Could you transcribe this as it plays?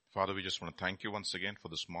Father, we just want to thank you once again for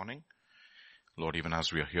this morning. Lord, even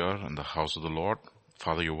as we are here in the house of the Lord,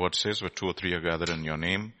 Father, your word says where two or three are gathered in your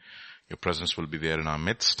name, your presence will be there in our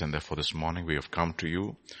midst. And therefore this morning we have come to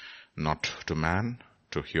you, not to man,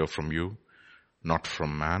 to hear from you, not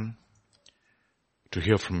from man, to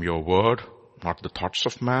hear from your word, not the thoughts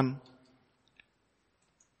of man,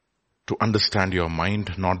 to understand your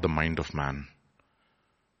mind, not the mind of man,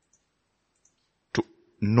 to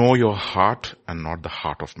know your heart and not the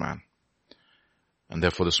heart of man. And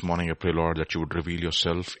therefore this morning I pray, Lord, that you would reveal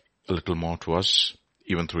yourself a little more to us,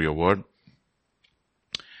 even through your word,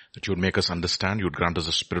 that you would make us understand, you would grant us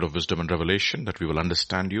a spirit of wisdom and revelation, that we will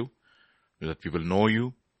understand you, that we will know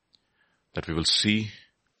you, that we will see,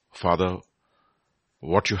 Father,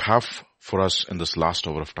 what you have for us in this last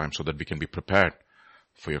hour of time so that we can be prepared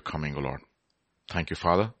for your coming, O Lord. Thank you,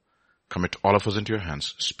 Father. Commit all of us into your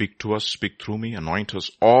hands. Speak to us, speak through me, anoint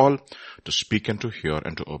us all to speak and to hear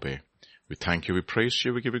and to obey. We thank you, we praise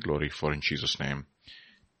you, we give you glory for in Jesus' name.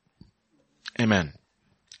 Amen.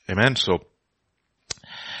 Amen. So,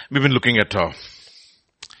 we've been looking at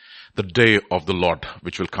the day of the Lord,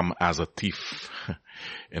 which will come as a thief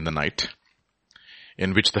in the night,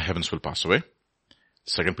 in which the heavens will pass away.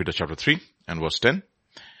 2 Peter chapter 3 and verse 10.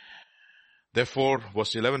 Therefore,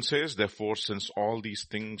 verse 11 says, therefore, since all these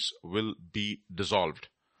things will be dissolved,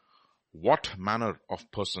 what manner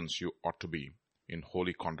of persons you ought to be in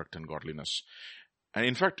holy conduct and godliness. And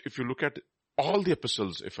in fact, if you look at all the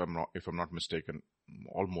epistles, if I'm not mistaken,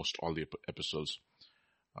 almost all the epistles,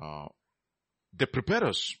 they prepare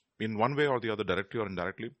us in one way or the other, directly or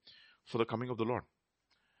indirectly, for the coming of the Lord.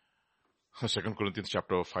 2 Corinthians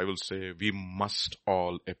chapter 5 will say, we must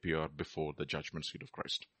all appear before the judgment seat of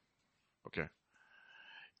Christ. Okay.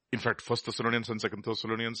 In fact, 1 Thessalonians and 2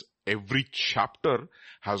 Thessalonians, every chapter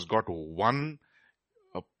has got one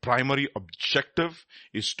primary objective,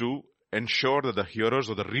 is to ensure that the hearers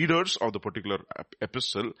or the readers of the particular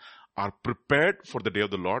epistle are prepared for the day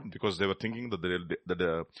of the Lord, because they were thinking that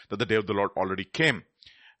the day of the Lord already came,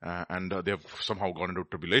 and they have somehow gone into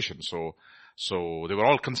tribulation. So they were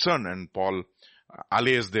all concerned, and Paul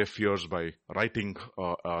allays their fears by writing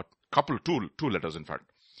two letters, in fact.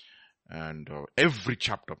 And every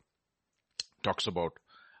chapter talks about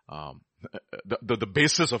the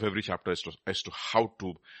basis of every chapter is to how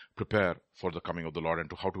to prepare for the coming of the Lord, and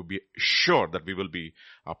to how to be sure that we will be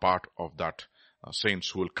a part of that saints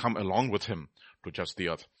who will come along with him to judge the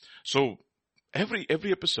earth. So every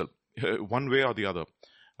epistle, one way or the other,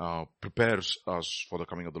 prepares us for the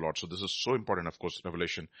coming of the Lord. So this is so important. Of course,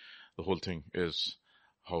 Revelation, the whole thing is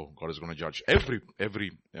how God is going to judge every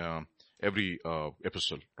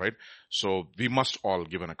epistle, right? So we must all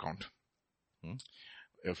give an account.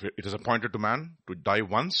 If it is appointed to man to die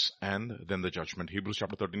once and then the judgment. Hebrews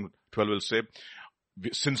chapter 13:12 will say,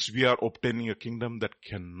 since we are obtaining a kingdom that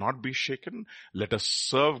cannot be shaken, let us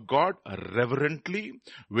serve God reverently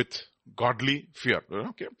with godly fear.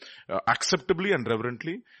 Okay, acceptably and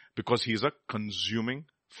reverently, because he is a consuming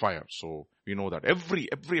fire. So we know that every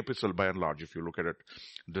epistle, by and large, if you look at it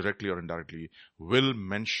directly or indirectly, will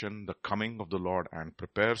mention the coming of the Lord and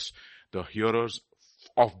prepares the hearers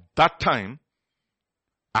of that time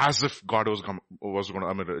as if Jesus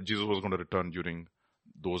was going to return during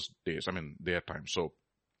those days, their time. So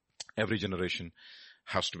every generation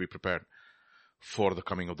has to be prepared for the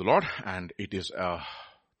coming of the Lord, and it is a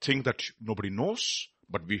thing that nobody knows,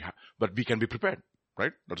 but we can be prepared,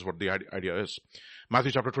 right? That's what the idea is.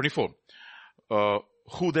 Matthew chapter 24.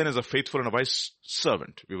 Who then is a faithful and a wise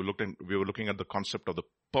servant? We were looking at the concept of the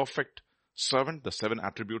perfect servant, the 7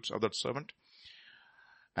 attributes of that servant.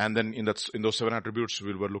 And then in those 7 attributes,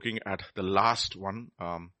 we were looking at the last one,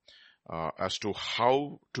 as to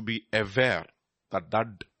how to be aware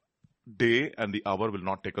that day and the hour will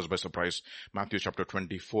not take us by surprise. Matthew chapter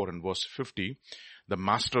 24 and verse 50, the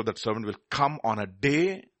master of that servant will come on a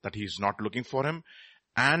day that he is not looking for him,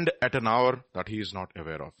 and at an hour that he is not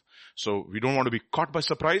aware of. So we don't want to be caught by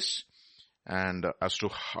surprise, and as to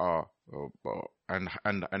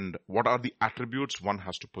and what are the attributes one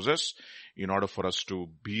has to possess in order for us to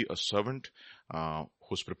be a servant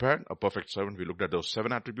who's prepared, a perfect servant. We looked at those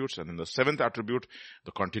 7 attributes, and in the 7th attribute,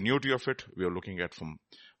 the continuity of it, we are looking from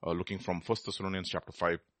 1 Thessalonians chapter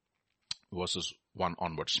 5 verses 1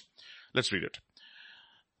 onwards. Let's read it.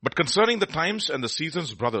 But concerning the times and the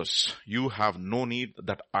seasons, brothers, you have no need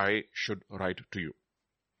that I should write to you.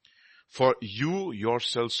 For you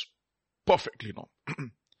yourselves perfectly know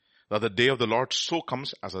that the day of the Lord so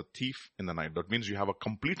comes as a thief in the night. That means you have a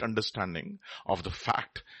complete understanding of the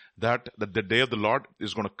fact that the day of the Lord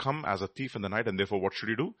is going to come as a thief in the night, and therefore what should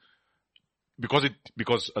you do?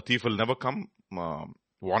 Because a thief will never come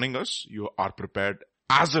warning us, you are prepared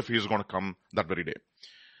as if he is going to come that very day.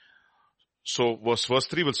 So verse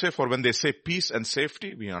 3 will say, for when they say peace and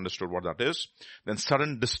safety, we understood what that is, then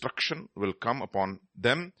sudden destruction will come upon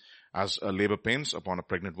them as a labor pains upon a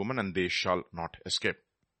pregnant woman, and they shall not escape.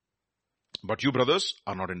 But you, brothers,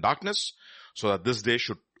 are not in darkness, so that this day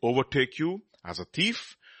should overtake you as a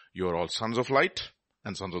thief. You are all sons of light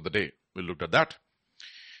and sons of the day. We looked at that.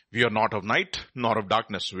 We are not of night, nor of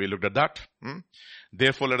darkness. We looked at that.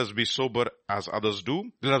 Therefore, let us be sober as others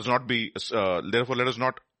do. Therefore, let us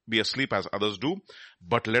not be asleep as others do,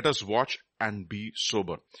 but let us watch and be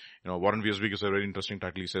sober. Warren Wiersbe gives a very interesting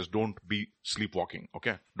title. He says, don't be sleepwalking.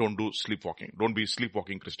 Okay? Don't do sleepwalking. Don't be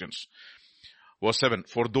sleepwalking Christians. Verse 7,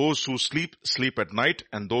 for those who sleep, sleep at night,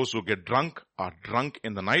 and those who get drunk are drunk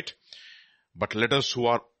in the night. But let us who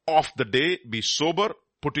are of the day be sober,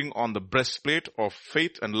 putting on the breastplate of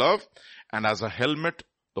faith and love, and as a helmet,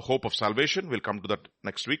 the hope of salvation. We'll come to that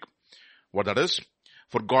next week, what that is.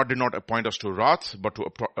 For God did not appoint us to wrath, but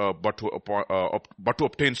to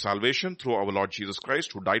obtain salvation through our Lord Jesus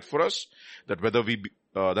Christ, who died for us, that whether we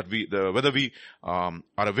are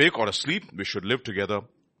awake or asleep, we should live together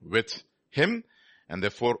with Him, and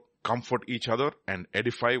therefore comfort each other and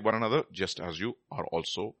edify one another, just as you are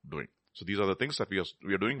also doing. So these are the things that we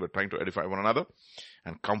are doing. We're trying to edify one another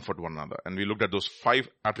and comfort one another. And we looked at those 5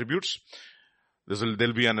 attributes.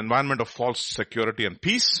 There'll be an environment of false security and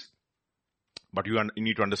peace. But you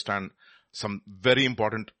need to understand some very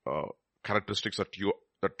important characteristics that you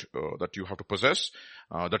have to possess,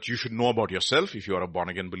 that you should know about yourself if you are a born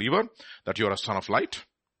again believer, that you are a son of light,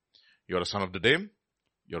 you are a son of the day,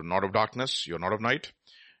 you are not of darkness, you are not of night.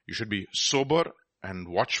 You should be sober and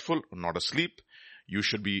watchful, not asleep. You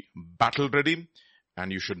should be battle ready,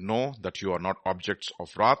 and you should know that you are not objects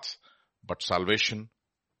of wrath, but salvation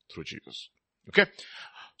through Jesus. Okay.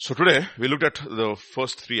 So today, we looked at the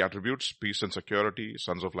first 3 attributes, peace and security,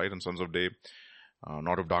 sons of light and sons of day,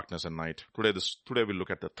 not of darkness and night. Today we'll look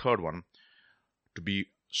at the third one, to be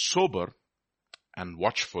sober and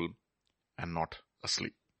watchful and not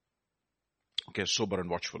asleep. Okay, sober and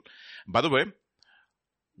watchful. By the way,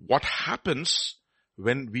 what happens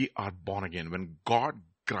when we are born again, when God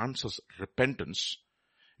grants us repentance,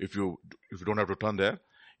 if you don't have to turn there,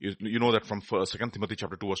 you know that from 2 Timothy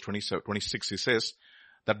chapter 2 verse 26, he says,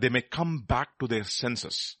 that they may come back to their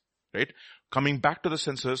senses, right? Coming back to the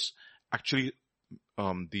senses, actually,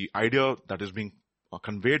 the idea that is being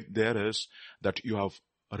conveyed there is that you have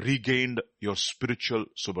regained your spiritual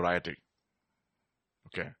sobriety.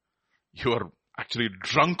 Okay. You are actually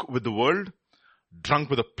drunk with the world,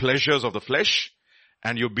 drunk with the pleasures of the flesh,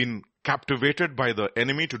 and you've been captivated by the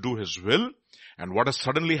enemy to do his will. And what has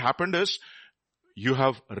suddenly happened is you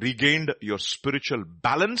have regained your spiritual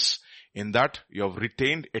balance, in that you have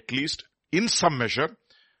retained, at least in some measure,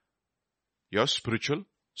 your spiritual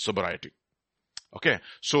sobriety. Okay,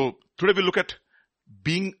 so today we look at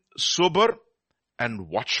being sober and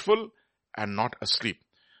watchful and not asleep.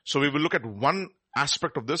 So we will look at one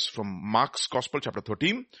aspect of this from Mark's Gospel chapter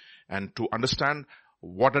 13, and to understand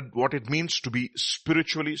what it means to be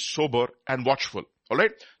spiritually sober and watchful.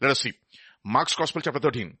 Alright, let us see. Mark's Gospel chapter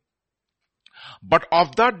 13. But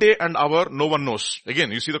of that day and hour no one knows.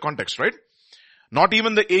 Again, you see the context, right? Not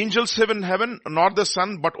even the angels in heaven, nor the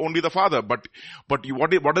Son, but only the Father. But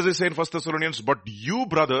what does it say in 1 Thessalonians? But you,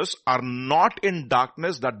 brothers, are not in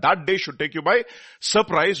darkness, that day should take you by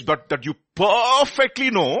surprise, but that you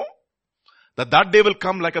perfectly know that day will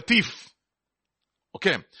come like a thief.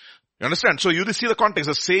 Okay. You understand? So you see the context,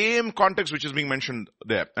 the same context which is being mentioned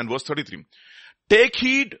there. And verse 33. Take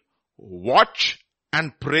heed, watch,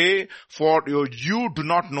 and pray, for you do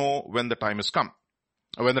not know when the time is come.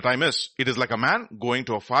 When the time is. It is like a man going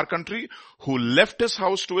to a far country who left his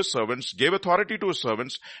house to his servants, gave authority to his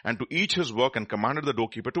servants, and to each his work, and commanded the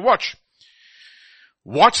doorkeeper to watch.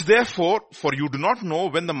 Watch therefore, for you do not know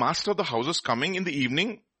when the master of the house is coming in the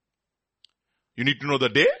evening. You need to know the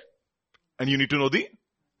day, and you need to know the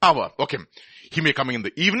hour. Okay. He may come in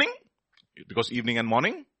the evening, because evening and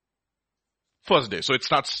morning, first day. So it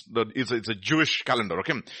starts, it's a Jewish calendar,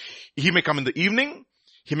 okay? He may come in the evening,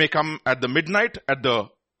 he may come at the midnight, at the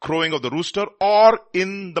crowing of the rooster, or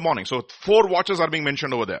in the morning. So 4 watches are being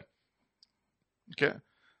mentioned over there. Okay?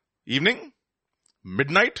 Evening,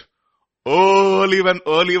 midnight, early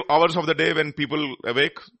hours of the day when people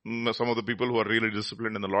awake. Some of the people who are really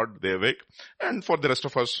disciplined in the Lord, they awake. And for the rest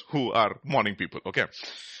of us who are morning people, okay?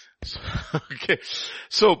 Okay.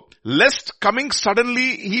 So, lest coming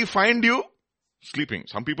suddenly he find you sleeping.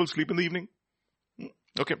 Some people sleep in the evening.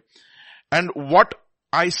 Okay. And what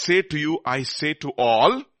I say to you, I say to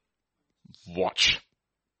all, watch.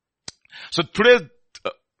 So today,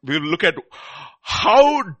 we'll look at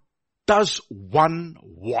how does one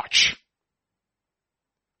watch.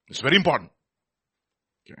 It's very important.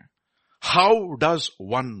 Okay. How does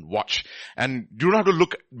one watch? And you don't have to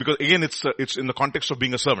look, because again, it's in the context of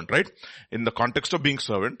being a servant, right? In the context of being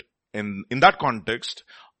servant, in that context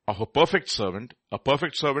of a perfect servant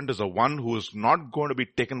is a one who is not going to be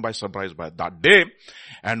taken by surprise by that day.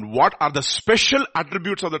 And what are the special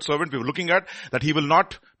attributes of that servant? We were looking at that he will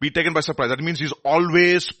not be taken by surprise. That means he's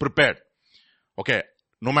always prepared. Okay.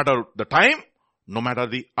 No matter the time, no matter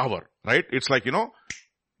the hour, right? It's like,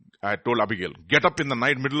 I told Abigail, get up in the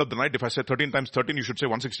night, middle of the night. If I say 13 times 13, you should say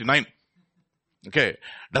 169. Okay.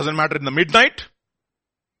 Doesn't matter in the midnight.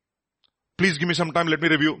 Please give me some time. Let me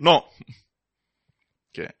review. No.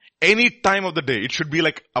 Okay. Any time of the day, it should be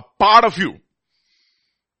like a part of you.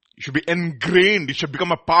 It should be ingrained. It should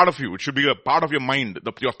become a part of you. It should be a part of your mind,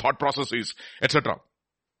 your thought processes, etc.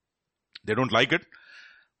 They don't like it,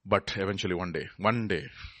 but eventually one day,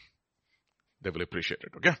 they will appreciate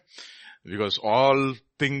it. Okay. Because all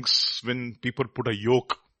things, when people put a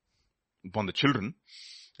yoke upon the children,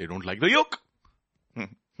 they don't like the yoke.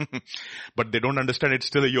 But they don't understand it's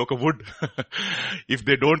still a yoke of wood. If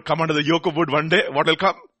they don't come under the yoke of wood one day, what will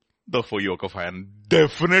come? The yoke of iron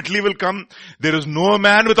definitely will come. There is no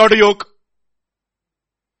man without a yoke.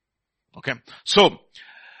 Okay. So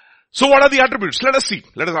what are the attributes? Let us see.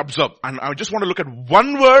 Let us observe. And I just want to look at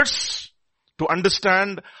one verse to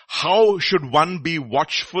understand how should one be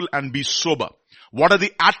watchful and be sober. What are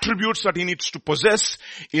the attributes that he needs to possess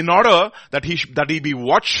in order that he be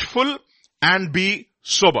watchful and be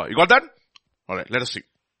sober. You got that? Alright, let us see.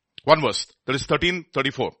 One verse. That is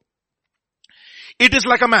 13:34. It is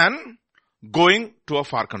like a man going to a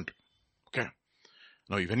far country. Okay.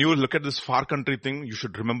 Now, when you look at this far country thing, you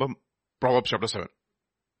should remember Proverbs chapter 7.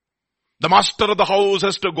 The master of the house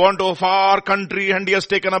has gone to a far country and he has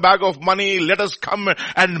taken a bag of money. Let us come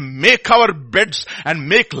and make our beds and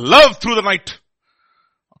make love through the night.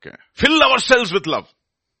 Okay. Fill ourselves with love.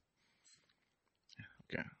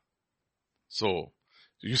 Okay. So,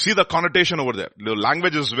 you see the connotation over there. The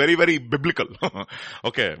language is very, very biblical.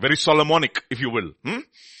 Okay. Very Solomonic, if you will.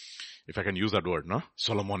 If I can use that word, no?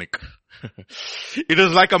 Solomonic. It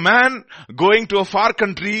is like a man going to a far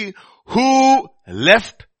country who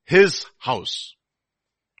left his house.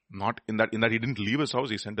 Not in that he didn't leave his house.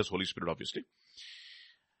 He sent his Holy Spirit, obviously.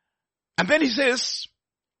 And then he says,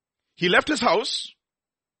 he left his house,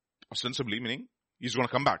 ostensibly, meaning he's going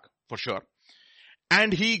to come back for sure.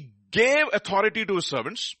 And he gave authority to his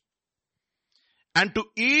servants and to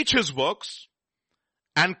each his works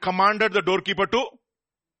and commanded the doorkeeper to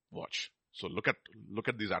watch. So look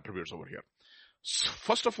at these attributes over here. So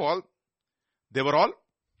first of all, they were all,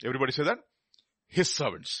 everybody say that? His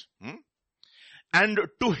servants. And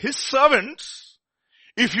to his servants,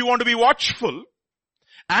 if you want to be watchful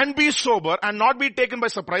and be sober and not be taken by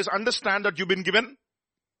surprise, understand that you've been given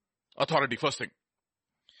authority, first thing.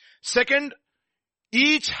 Second,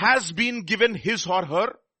 each has been given his or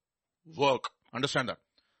her work. Understand that.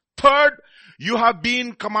 Third, you have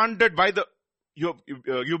been commanded by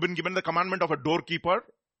you've been given the commandment of a doorkeeper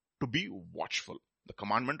to be watchful. The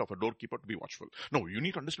commandment of a doorkeeper to be watchful. No, you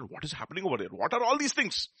need to understand what is happening over there. What are all these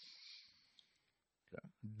things?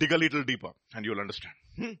 Dig a little deeper and you'll understand.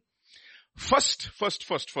 First,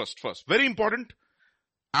 very important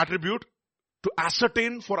attribute to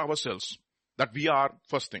ascertain for ourselves that we are,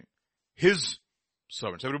 first thing, his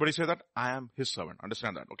servants. Everybody say that? I am his servant.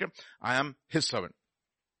 Understand that, okay? I am his servant.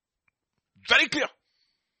 Very clear.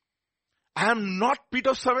 I am not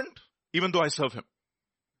Peter's servant, even though I serve him.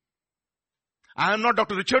 I am not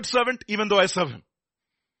Dr. Richard's servant, even though I serve him.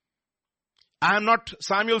 I am not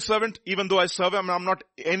Samuel's servant, even though I serve him. I am not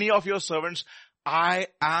any of your servants. I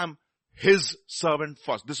am his servant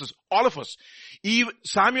first. This is all of us.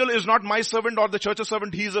 Samuel is not my servant or the church's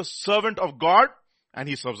servant. He is a servant of God and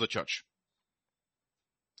he serves the church.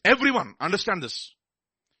 Everyone, understand this.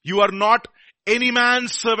 You are not any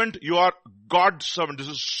man's servant. You are God's servant. This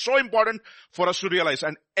is so important for us to realize.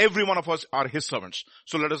 And every one of us are his servants.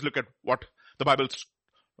 So let us look at what the Bible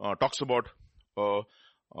talks about.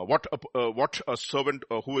 What a servant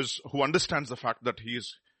who understands the fact that he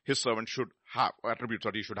is his servant should have, attributes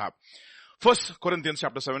that he should have. 1 Corinthians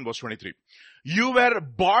chapter 7 verse 23. You were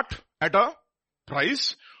bought at a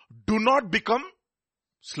price. Do not become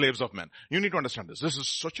slaves of men. You need to understand this. This is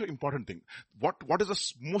such an important thing. What is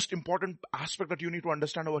the most important aspect that you need to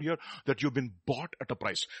understand over here? That you've been bought at a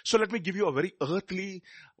price. So let me give you a very earthly,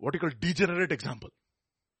 what you call degenerate example.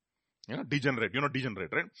 Degenerate,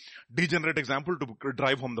 right? Degenerate example to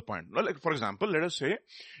drive home the point. Like for example, let us say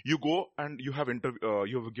you go and you have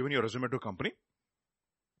given your resume to a company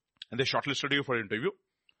and they shortlisted you for an interview.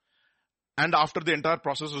 And after the entire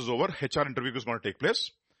process is over, HR interview is going to take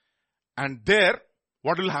place. And there,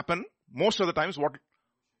 what will happen? Most of the times,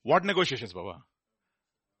 what negotiations, Baba?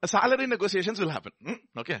 Salary negotiations will happen.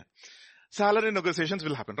 Okay. Salary negotiations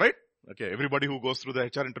will happen, right? Okay. Everybody who goes through the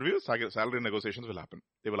HR interview, salary negotiations will happen.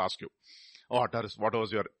 They will ask you, what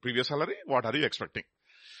was your previous salary? What are you expecting?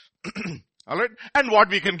 Alright. And what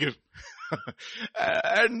we can give.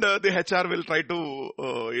 And the HR will try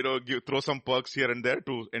to, throw some perks here and there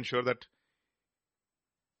to ensure that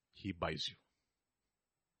he buys you.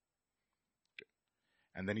 Okay.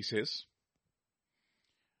 And then he says,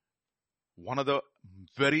 one of the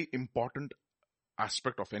very important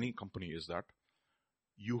aspect of any company is that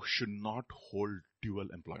you should not hold dual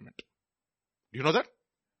employment. Do you know that?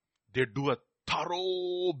 They do a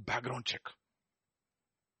thorough background check.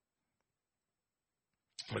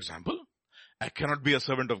 For example, I cannot be a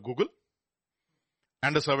servant of Google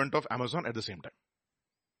and a servant of Amazon at the same time.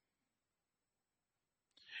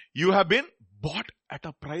 You have been bought at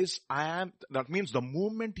a price. That means the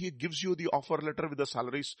moment he gives you the offer letter with the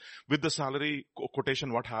salaries, with the salary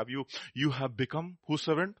quotation, what have you, you have become whose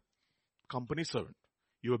servant? Company servant.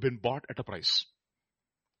 You have been bought at a price.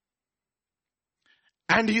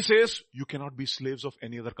 And he says, you cannot be slaves of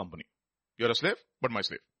any other company. You're a slave, but my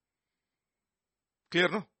slave. Clear,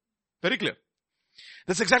 no? Very clear.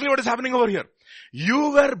 That's exactly what is happening over here.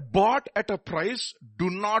 You were bought at a price. Do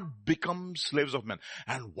not become slaves of men.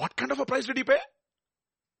 And what kind of a price did he pay?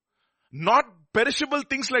 Not perishable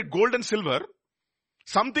things like gold and silver.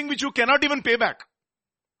 Something which you cannot even pay back.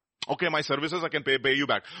 Okay, my services I can pay you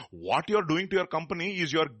back. What you're doing to your company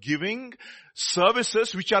is you're giving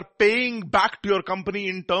services which are paying back to your company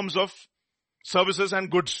in terms of services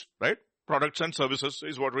and goods, right? Products and services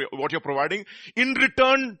is what you're providing in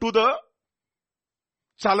return to the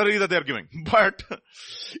salary that they're giving. But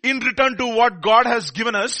in return to what God has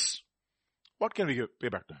given us, what can we pay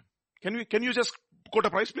back to him? Can you just quote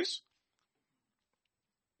a price, please?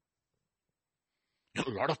 A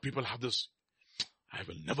lot of people have this, I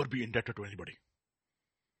will never be indebted to anybody.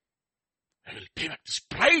 I will pay back this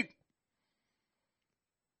pride.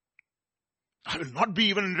 I will not be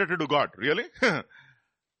even indebted to God. Really?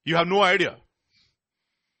 You have no idea.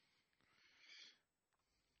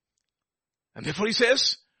 And therefore he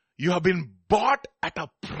says, you have been bought at a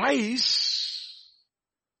price.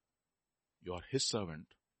 You are his servant.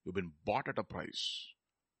 You've been bought at a price.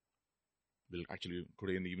 We'll actually,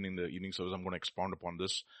 today in the evening service, I'm going to expound upon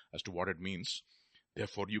this as to what it means.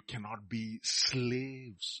 Therefore, you cannot be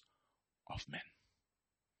slaves of men.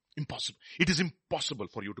 Impossible. It is impossible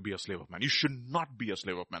for you to be a slave of man. You should not be a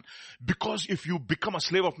slave of man. Because if you become a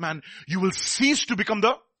slave of man, you will cease to become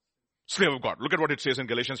the slave of God. Look at what it says in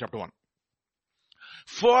Galatians chapter 1.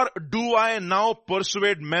 For do I now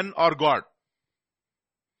persuade men or God?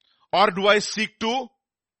 Or do I seek to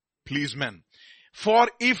please men? For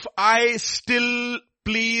if I still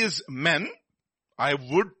please men, I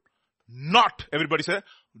would not, everybody say,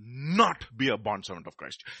 not be a bondservant of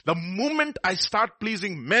Christ. The moment I start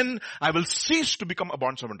pleasing men, I will cease to become a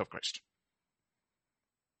bondservant of Christ.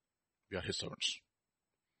 We are his servants.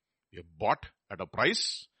 We are bought at a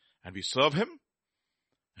price and we serve him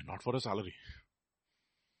and not for a salary.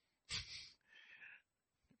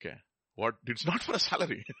 Okay. It's not for a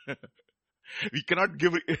salary. We cannot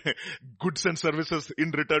give goods and services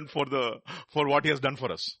in return for what he has done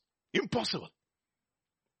for us. Impossible.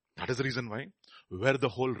 That is the reason why where the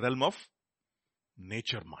whole realm of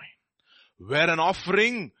nature mine, where an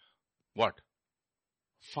offering, what?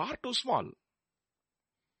 Far too small.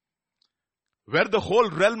 Where the whole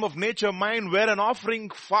realm of nature mine, where an offering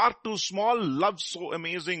far too small, love so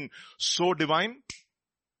amazing, so divine,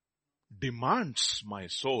 demands my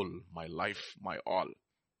soul, my life, my all.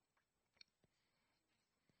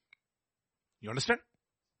 You understand?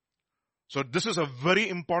 So this is a very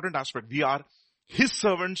important aspect. We are his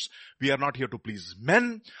servants. We are not here to please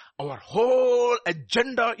men. Our whole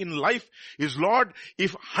agenda in life is, Lord,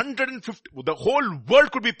 if 150, the whole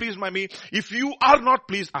world could be pleased by me. If you are not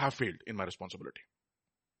pleased, I have failed in my responsibility.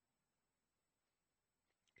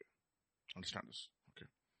 Okay. Understand this? Okay.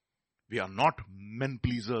 We are not men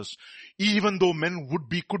pleasers. Even though men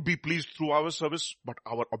could be pleased through our service, but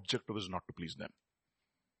our objective is not to please them.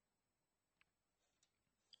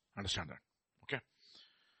 Understand that? Okay.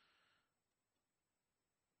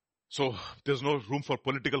 So, there's no room for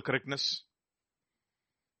political correctness.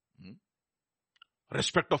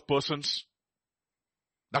 Respect of persons.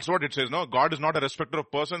 That's what it says, no? God is not a respecter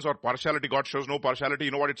of persons or partiality. God shows no partiality.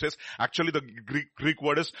 You know what it says? Actually, the Greek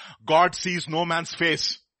word is, God sees no man's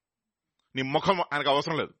face. Ni mukham anaka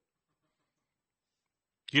avasaram ledhu.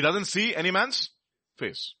 He doesn't see any man's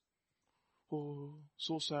face. Oh,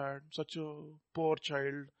 so sad. Such a poor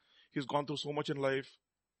child. He's gone through so much in life.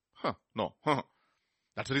 No.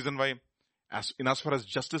 That's the reason why, as far as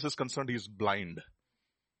justice is concerned, he is blind.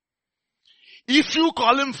 If you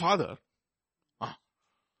call him father,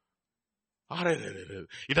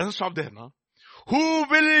 it doesn't stop there, no? Who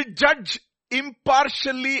will judge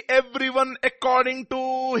impartially everyone according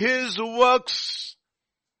to his works?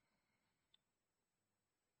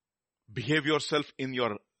 Behave yourself in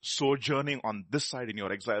your sojourning on this side, in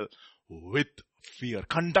your exile, with fear.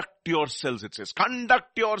 Conduct yourselves, it says.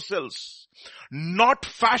 Conduct yourselves. Not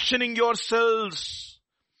fashioning yourselves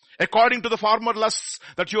according to the former lusts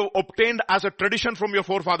that you obtained as a tradition from your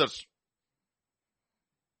forefathers.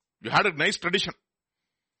 You had a nice tradition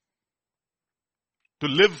to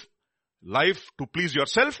live life to please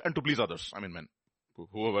yourself and to please others. I mean, men.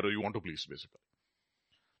 Whoever you want to please, basically.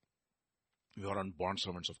 We are bond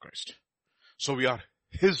servants of Christ. So we are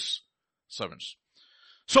His servants.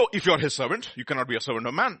 So if you are His servant, you cannot be a servant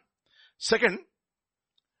of man. Second,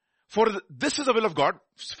 this is the will of God.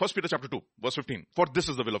 1 Peter chapter 2, verse 15. For this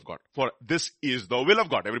is the will of God. For this is the will of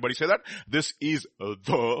God. Everybody say that. This is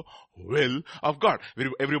the will of God.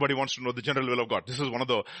 Everybody wants to know the general will of God. This is one of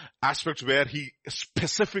the aspects where He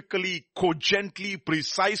specifically, cogently,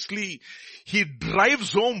 precisely, He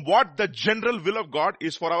drives home what the general will of God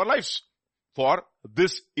is for our lives. For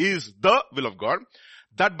this is the will of God,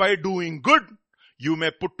 that by doing good, you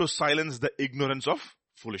may put to silence the ignorance of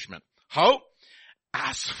foolish men. How?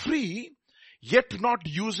 As free, yet not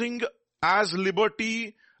using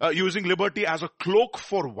liberty as a cloak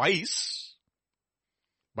for vice,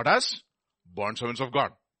 but as bondservants of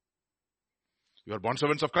God. You are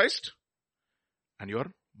bondservants of Christ, and you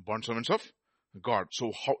are bondservants of God.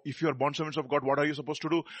 So if you are bondservants of God, what are you supposed to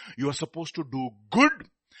do? You are supposed to do good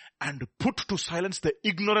and put to silence the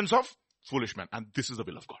ignorance of foolish men. And this is the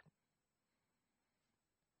will of God.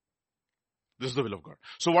 This is the will of God.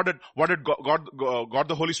 So what did God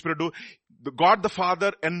the Holy Spirit do? God the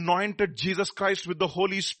Father anointed Jesus Christ with the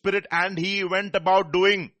Holy Spirit, and He went about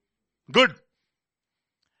doing good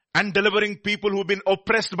and delivering people who've been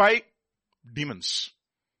oppressed by demons.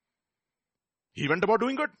 He went about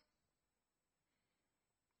doing good.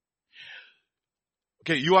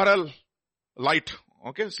 Okay, URL, light.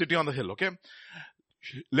 Okay, city on the hill. Okay.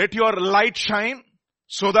 Let your light shine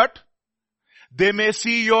so that they may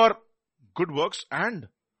see your good works and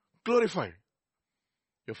glorify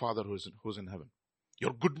your Father who's in heaven.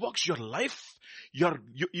 Your good works, your life,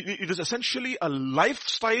 it is essentially a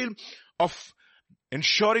lifestyle of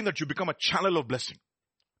ensuring that you become a channel of blessing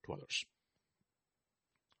to others.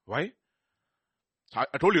 Why?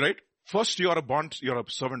 I told you, right? First, you're a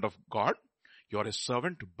servant of God. You're a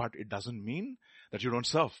servant, but it doesn't mean that you don't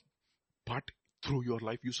serve. But through your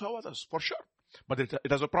life, you serve others, for sure. But it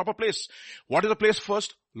has a proper place. What is the place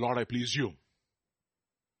first? Lord, I please you.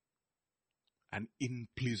 And in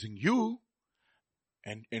pleasing you,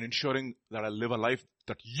 and in ensuring that I live a life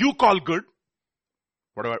that you call good,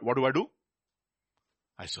 what do I do?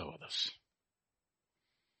 I serve others.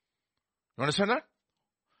 You understand that?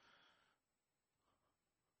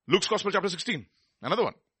 Luke's Gospel chapter 16. Another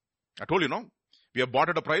one. I told you, no? We are bought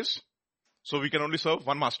at a price, so we can only serve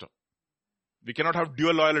one master. We cannot have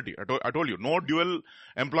dual loyalty. I told you, no dual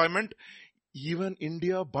employment. Even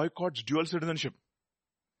India boycotts dual citizenship.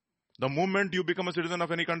 The moment you become a citizen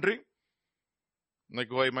of any country,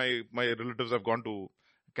 like why my relatives have gone to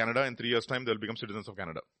Canada, in 3 years' time they'll become citizens of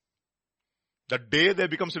Canada. The day they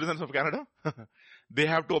become citizens of Canada, they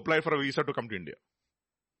have to apply for a visa to come to India.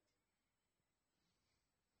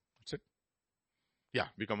 That's it. Yeah,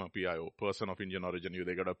 become a PIO, person of Indian origin.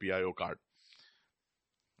 They get a PIO card.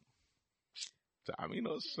 I mean, it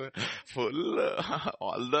was full,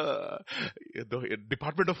 all the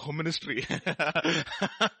Department of Home Ministry.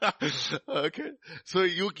 Okay. So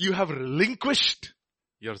you have relinquished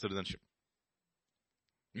your citizenship.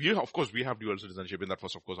 Of course, we have dual citizenship in that.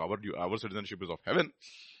 First, of course, our citizenship is of heaven,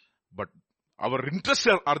 but our interests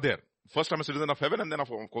are there. First, I'm a citizen of heaven, and then of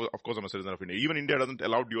course, I'm a citizen of India. Even India doesn't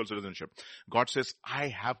allow dual citizenship. God says,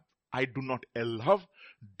 I do not allow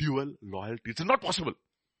dual loyalty. It's not possible.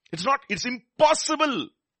 It's impossible.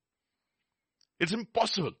 It's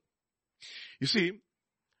impossible. You see,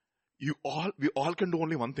 we all can do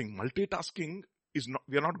only one thing. Multitasking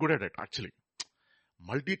we are not good at it, actually.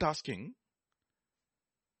 Multitasking,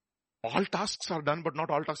 all tasks are done, but not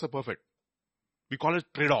all tasks are perfect. We call it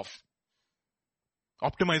trade-off.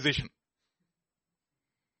 Optimization.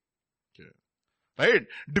 Okay. Right?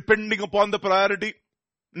 Depending upon the priority,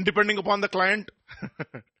 depending upon the client,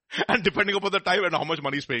 and depending upon the time and how much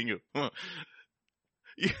money is paying you.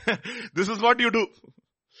 This is what you do.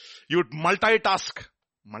 You multitask.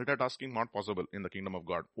 Multitasking not possible in the kingdom of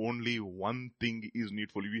God. Only one thing is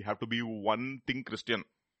needful. We have to be one thing Christian.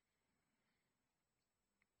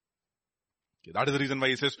 Okay, that is the reason why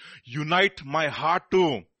he says, unite my heart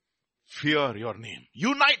to fear your name.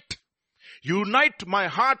 Unite. Unite my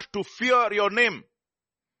heart to fear your name.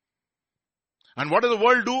 And what does the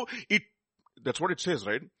world do? That's what it says,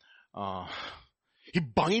 right? He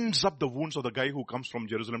binds up the wounds of the guy who comes from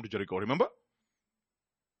Jerusalem to Jericho. Remember?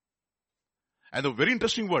 And the very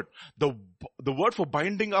interesting word, the word for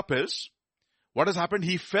binding up is, what has happened?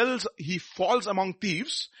 He falls among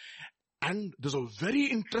thieves, and there's a very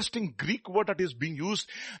interesting Greek word that is being used.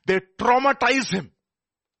 They traumatize him.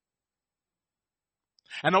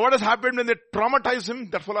 And now what has happened when they traumatize him?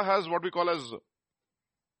 That fellow has what we call as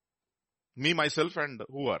me, myself, and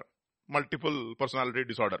who are multiple personality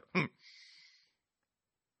disorder.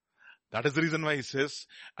 That is the reason why he says,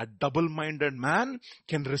 a double-minded man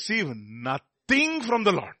can receive nothing from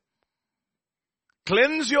the Lord.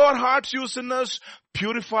 Cleanse your hearts, you sinners.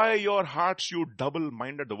 Purify your hearts, you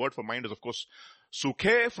double-minded. The word for mind is, of course,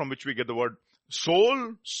 suke, from which we get the word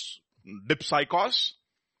soul, dipsychos,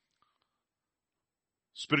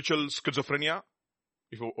 spiritual schizophrenia,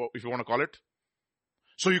 if you want to call it.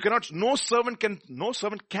 So no servant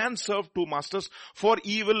can serve two masters, for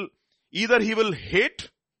either he will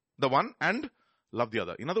hate the one and love the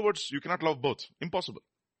other. In other words, you cannot love both. Impossible.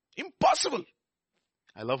 Impossible.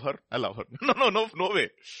 I love her. No way.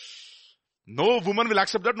 No woman will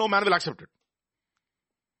accept that. No man will accept it.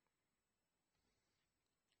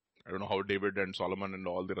 I don't know how David and Solomon and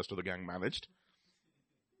all the rest of the gang managed.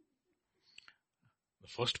 The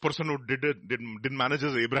first person who didn't manage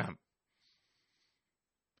is Abraham.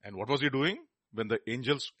 And what was he doing? When the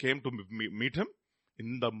angels came to meet him,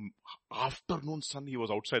 in the afternoon sun, he was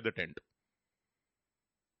outside the tent.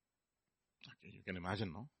 Okay, you can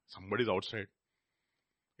imagine, no? Somebody's outside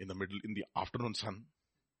in the afternoon sun.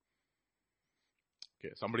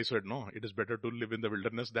 Okay, somebody said, no, it is better to live in the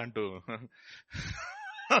wilderness than to...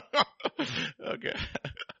 Okay.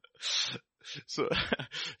 So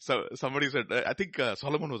somebody said, I think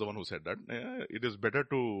Solomon was the one who said that. It is better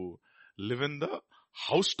to live in the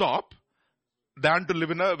housetop than to live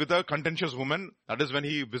with a contentious woman. That is when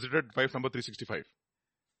he visited wife number 365.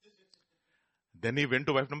 Then he went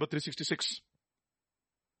to wife number 366.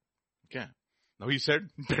 Okay. Now he said,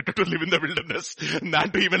 better to live in the wilderness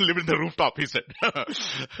than to even live in the rooftop, he said.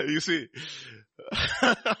 You see.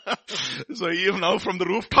 So even now from the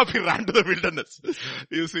rooftop he ran to the wilderness.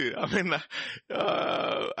 You see, I mean,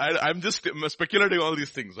 I'm just speculating all these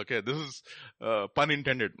things, okay. This is pun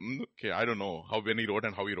intended. Okay, I don't know when he wrote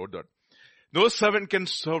and how he wrote that. No servant can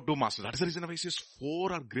serve two masters. That is the reason why he says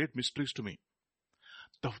 4 are great mysteries to me.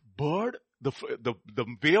 The bird, the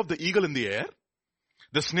way of the eagle in the air,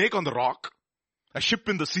 the snake on the rock, a ship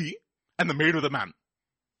in the sea, and the maid with a man.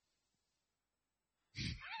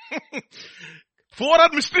 4 are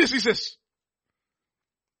mysteries, he says.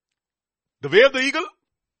 The way of the eagle,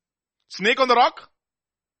 snake on the rock,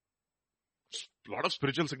 a lot of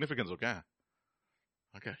spiritual significance, okay?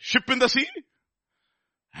 Okay. Ship in the sea,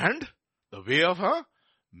 and the way of a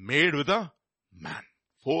maid with a man.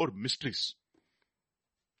 4 mysteries.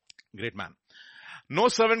 Great man. No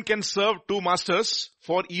servant can serve 2 masters,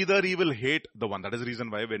 for either he will hate the one. That is the reason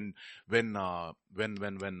why when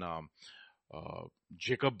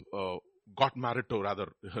Jacob got married to,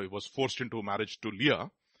 he was forced into marriage to Leah,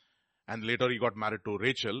 and later he got married to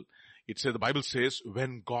Rachel. The Bible says,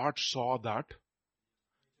 when God saw that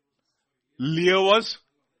Leah was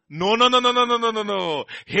no.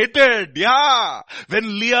 Hated, yeah.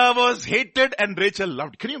 When Leah was hated and Rachel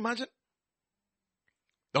loved. Can you imagine?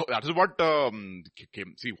 No, that is what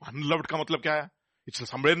came. See, unloved ka matlab kya hai? It's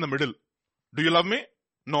somewhere in the middle. Do you love me?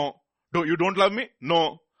 No. You don't love me?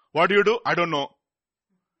 No. What do you do? I don't know.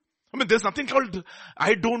 I mean, there's nothing called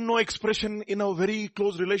I don't know expression in a very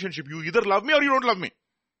close relationship. You either love me or you don't love me.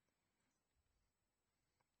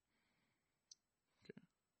 Okay.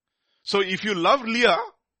 So if you love Leah,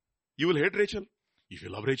 you will hate Rachel. If you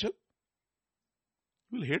love Rachel,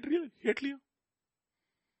 you will hate Leah.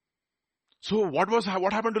 So what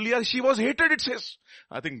happened to Leah? She was hated, it says.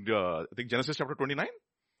 I think Genesis chapter 29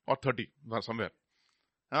 or 30, somewhere.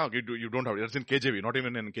 Okay, you don't have it. It's in KJV, not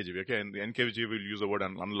even in KJV. Okay, in NKJV we'll use the word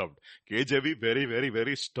unloved. KJV, very, very,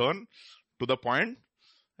 very stern, to the point,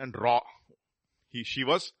 and raw. She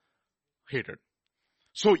was hated.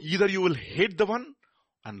 So either you will hate the one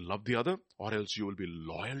and love the other, or else you will be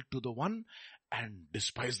loyal to the one and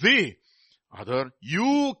despise the other.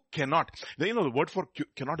 You cannot. The word for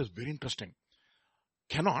cannot is very interesting.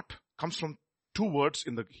 Cannot comes from two words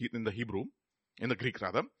in the Hebrew, in the Greek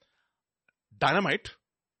rather. Dynamite,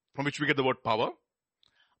 from which we get the word power.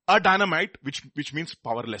 A dynamite, which means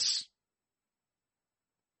powerless.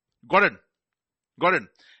 Got it? Got it?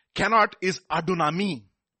 Cannot is adunami,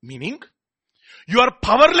 meaning you are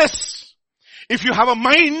powerless if you have a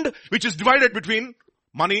mind which is divided between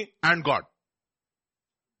money and God.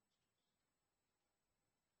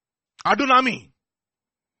 Adunami.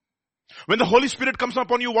 When the Holy Spirit comes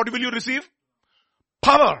upon you, what will you receive?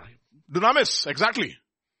 Power. Dunamis, exactly.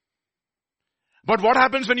 But what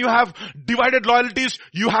happens when you have divided loyalties?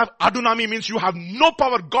 You have adunami, means you have no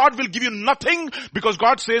power. God will give you nothing, because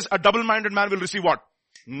God says a double-minded man will receive what?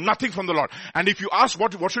 Nothing from the Lord. And if you ask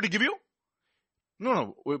what should he give you?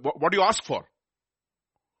 No. What do you ask for?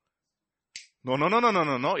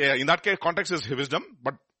 No. Yeah, in that case, context is wisdom.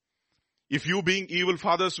 But if you being evil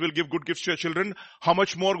fathers will give good gifts to your children, how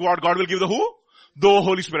much more God will give the who? The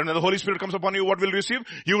Holy Spirit. When the Holy Spirit comes upon you, what will you receive?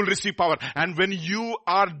 You will receive power. And when you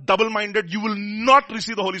are double-minded, you will not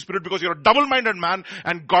receive the Holy Spirit, because you're a double-minded man,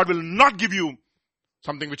 and God will not give you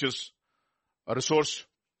something which is a resource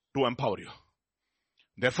to empower you.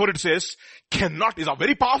 Therefore it says, cannot is a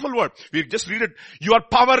very powerful word. We just read it. You are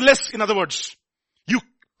powerless, in other words. You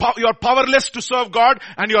are powerless to serve God,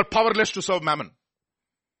 and you are powerless to serve mammon.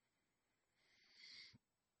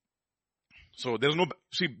 So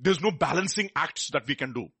there's no balancing acts that we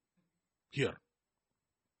can do here.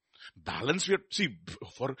 Balance,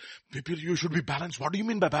 for people, you should be balanced. What do you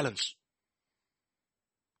mean by balance?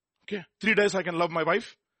 Okay, 3 days I can love my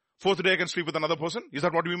wife. 4th day I can sleep with another person. Is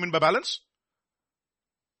that what you mean by balance?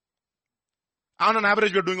 On an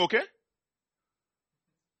average, we are doing okay.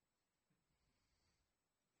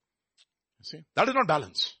 See, that is not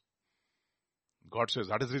balance. God says,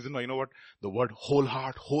 that is the reason why, you know what? The word whole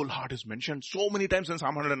heart is mentioned so many times in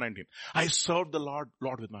Psalm 119. I served the Lord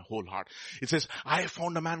with my whole heart. It says, I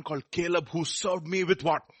found a man called Caleb who served me with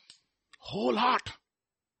what? Whole heart.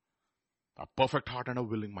 A perfect heart and a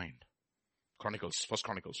willing mind. First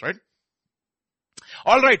Chronicles, right?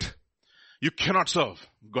 Alright. You cannot serve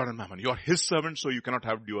God and mammon. You are his servant, so you cannot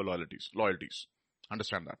have dual loyalties.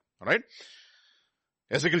 Understand that. Alright?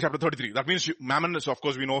 Ezekiel chapter 33. That means mammon is, of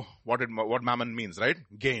course, we know what mammon means, right?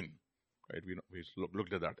 Gain. Right? We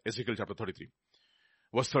looked at that. Ezekiel chapter 33.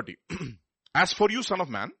 Verse 30. As for you, son of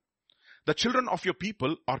man, the children of your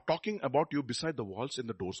people are talking about you beside the walls in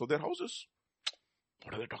the doors of their houses.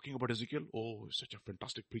 What are they talking about, Ezekiel? Oh, he's such a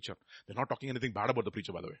fantastic preacher. They're not talking anything bad about the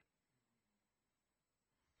preacher, by the way.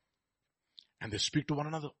 And they speak to one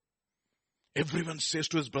another. Everyone says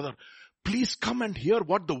to his brother, please come and hear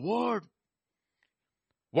what the word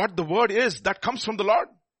is that comes from the Lord.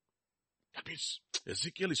 That means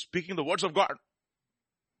Ezekiel is speaking the words of God.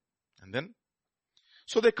 And then,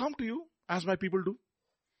 so they come to you as my people do.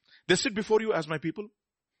 They sit before you as my people.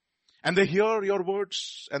 And they hear your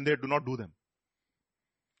words and they do not do them.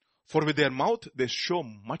 For with their mouth they show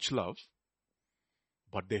much love,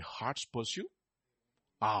 but their hearts pursue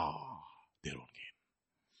their own gain.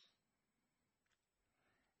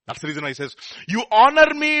 That's the reason why he says, you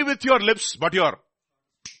honor me with your lips, but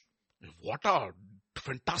what are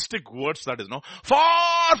fantastic words that is, no?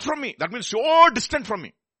 Far from me. That means so distant from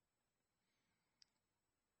me.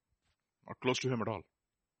 Not close to him at all.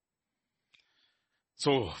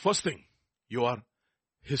 So, first thing, you are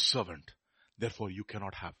his servant. Therefore, you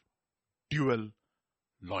cannot have dual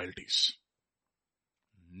loyalties.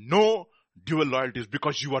 No dual loyalties,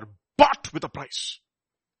 because you are bought with a price.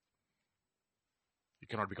 You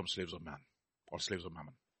cannot become slaves of man or slaves of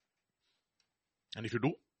mammon. And if you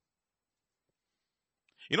do,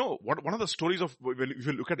 you know, one of the stories of, if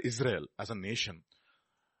you look at Israel as a nation,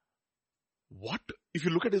 if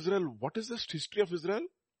you look at Israel, what is this history of Israel?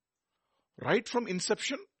 Right from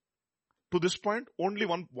inception to this point, only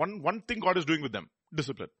one thing God is doing with them.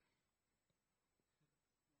 Discipline.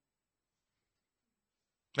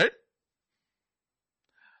 Right?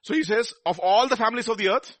 So he says, of all the families of the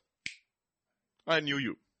earth, I knew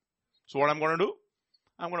you. So what I'm going to do?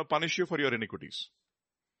 I'm going to punish you for your iniquities.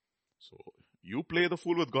 So you play the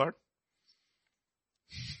fool with God.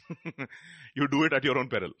 You do it at your own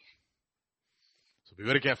peril. So be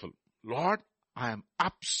very careful. Lord, I am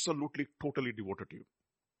absolutely, totally devoted to you.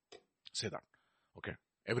 Say that. Okay.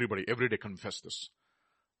 Everybody, every day confess this.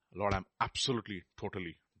 Lord, I'm absolutely,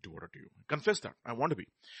 totally devoted to you. Confess that. I want to be.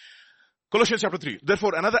 Colossians chapter 3.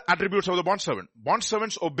 Therefore, another attributes of the bondservant.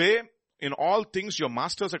 Bondservants obey in all things your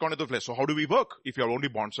masters according to the flesh. So how do we work if you are only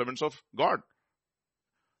bondservants of God?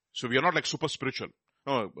 So we are not like super spiritual.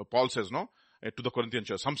 No, Paul says, no, to the Corinthian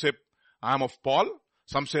church. Some say, I am of Paul.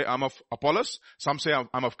 Some say I'm of Apollos. Some say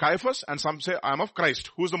I'm of Caiaphas. And some say I'm of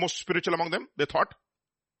Christ. Who's the most spiritual among them? They thought.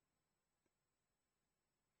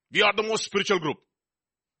 We are the most spiritual group.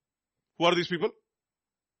 Who are these people?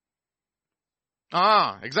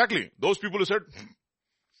 Exactly. Those people who said,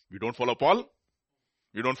 we don't follow Paul.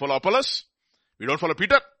 We don't follow Apollos. We don't follow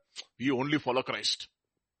Peter. We only follow Christ.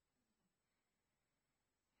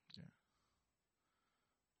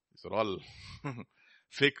 These are all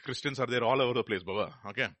fake Christians are there all over the place, Baba.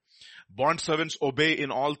 Okay. Bond servants, obey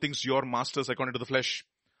in all things your masters according to the flesh.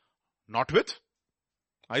 Not with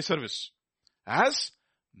eye service. As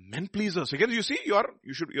men pleasers. Again, you see, your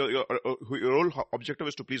whole objective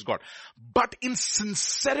is to please God. But in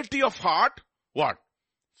sincerity of heart, what?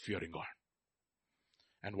 Fearing God.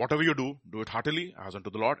 And whatever you do, do it heartily as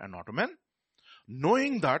unto the Lord and not to men.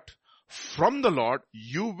 Knowing that from the Lord,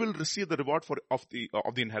 you will receive the reward of the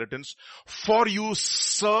inheritance, for you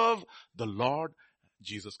serve the Lord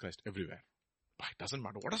Jesus Christ everywhere. But it doesn't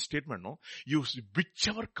matter. What a statement, no?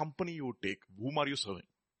 Whichever company you take, whom are you serving?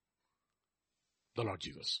 The Lord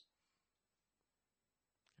Jesus.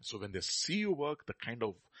 So when they see you work, the kind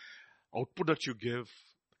of output that you give,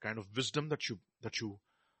 the kind of wisdom that you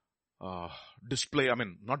display,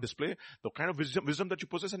 not display, the kind of wisdom that you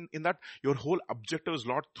possess, and in that your whole objective is,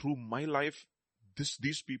 Lord, through my life,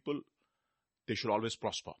 these people, they should always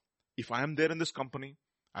prosper. If I am there in this company,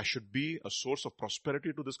 I should be a source of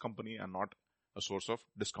prosperity to this company and not a source of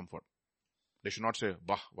discomfort. They should not say,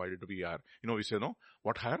 bah, why did we hire? We say, no,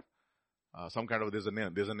 what hire? Some kind of, there's a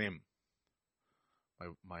name.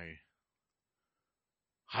 My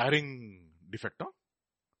hiring defect, no?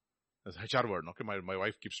 That's HR word, okay? My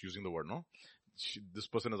wife keeps using the word, no? This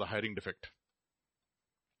person has a hiring defect.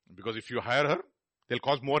 Because if you hire her, they'll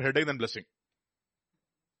cause more headache than blessing.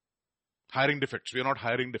 Hiring defects. We are not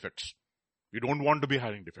hiring defects. We don't want to be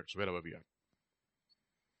hiring defects wherever we are.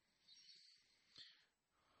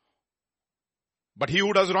 But he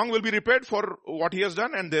who does wrong will be repaid for what he has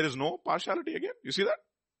done, and there is no partiality again. You see that?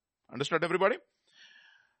 Understood, everybody?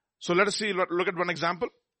 So let us see, look at one example.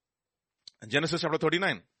 Genesis chapter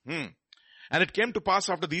 39. And it came to pass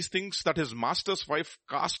after these things that his master's wife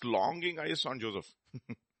cast longing eyes on Joseph.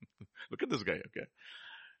 Look at this guy, okay?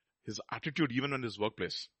 His attitude even in his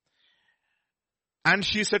workplace. And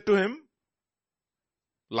she said to him,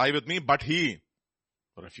 lie with me, but he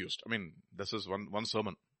refused. This is one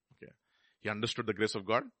sermon. Okay. He understood the grace of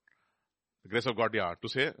God. The grace of God, to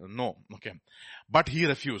say no. Okay. But he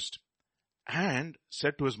refused and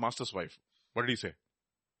said to his master's wife, what did he say?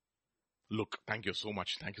 Look, thank you so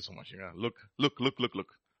much. Thank you so much. Yeah, look.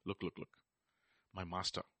 My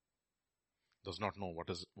master does not know what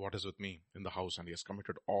is with me in the house, and he has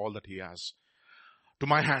committed all that he has to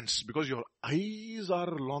my hands, because your eyes are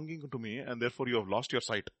longing to me, and therefore you have lost your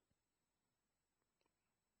sight.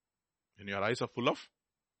 And your eyes are full of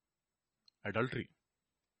adultery.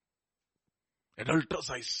 Adulterous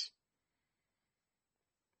eyes.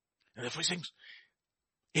 And therefore he sings,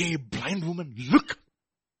 hey, blind woman, look.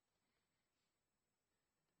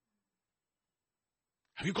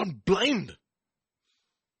 Have you gone blind?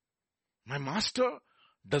 My master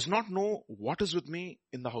does not know what is with me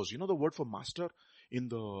in the house. You know the word for master in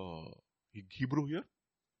the Hebrew here?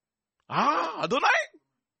 Adonai.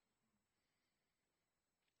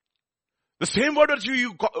 The same word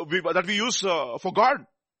that we use for God.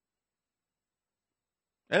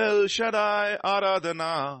 El Shaddai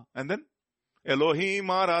Aradhana. And then Elohim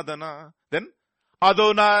Aradhana. Then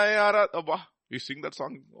Adonai Aradhana. We sing that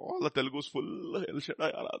song. All the Telugu is full. El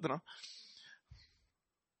Shaddai Aradhana.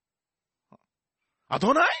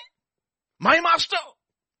 Adonai, my master.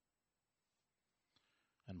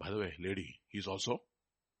 And by the way, lady, he's also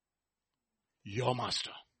your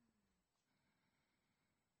master.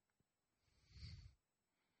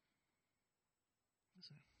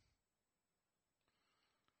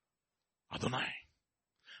 Adonai,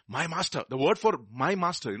 my master. The word for my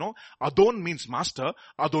master, Adon means master.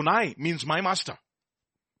 Adonai means my master.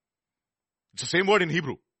 It's the same word in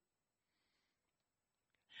Hebrew.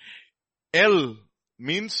 El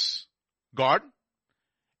means God.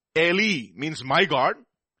 Eli means my God.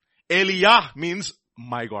 Eliyah means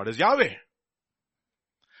my God is Yahweh.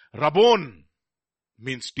 Rabbon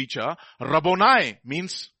means teacher. Rabboni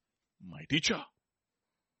means my teacher.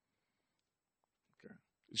 Okay.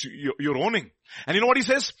 So you're owning. And you know what he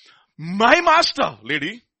says? My master,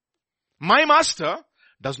 lady, my master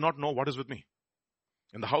does not know what is with me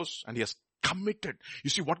in the house, and he has committed. You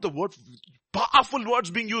see what the word, powerful words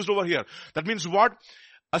being used over here. That means what?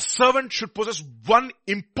 A servant should possess one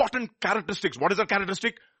important characteristic. What is that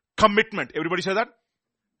characteristic? Commitment. Everybody say that?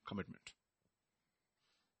 Commitment.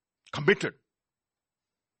 Committed.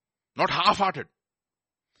 Not half-hearted.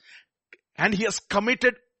 And he has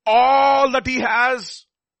committed all that he has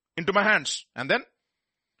into my hands. And then,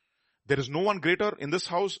 there is no one greater in this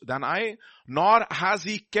house than I, nor has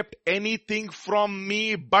he kept anything from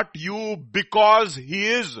me but you, because he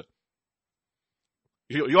is.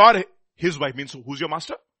 You are his wife. Means who's your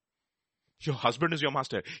master? Your husband is your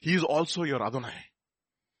master. He is also your Adonai.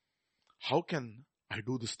 How can I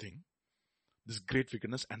do this thing, this great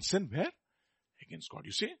wickedness, and sin where? Against God.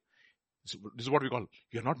 You see? This is what we call,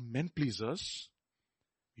 you're not men pleasers.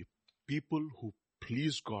 You're people who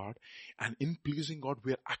please God, and in pleasing God,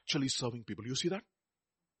 we're actually serving people. You see that?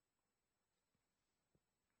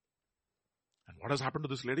 And what has happened to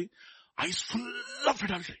this lady? Eyes full of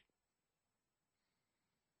adultery.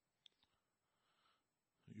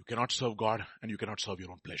 You cannot serve God and you cannot serve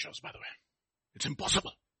your own pleasures, by the way. It's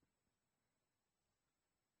impossible.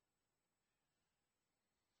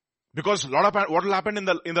 Because what will happen in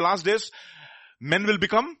the last days? Men will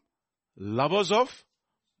become lovers of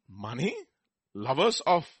money, lovers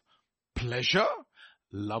of pleasure,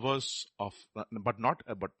 lovers of, but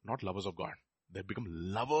not lovers of God. They become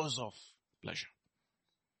lovers of pleasure.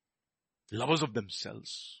 Lovers of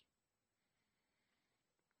themselves.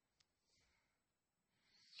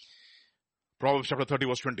 Proverbs chapter 30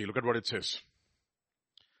 verse 20. Look at what it says.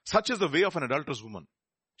 Such is the way of an adulterous woman.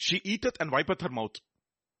 She eateth and wipeth her mouth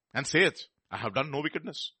and saith, I have done no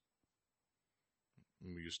wickedness.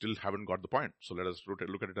 You still haven't got the point. So let us look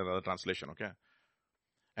at it in another translation, okay?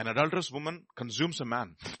 An adulterous woman consumes a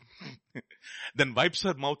man, then wipes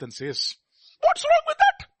her mouth and says, what's wrong with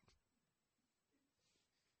that?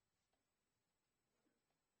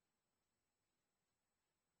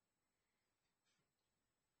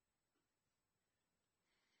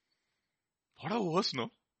 What a verse,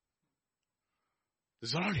 no?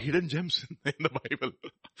 These are all hidden gems in the Bible.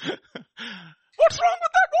 What's wrong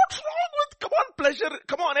with that? What's wrong with, come on, pleasure.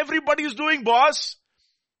 Come on, everybody is doing, boss.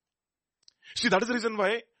 See, that is the reason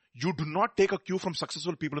why you do not take a cue from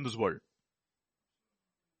successful people in this world.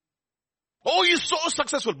 Oh, he's so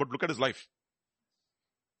successful, but look at his life.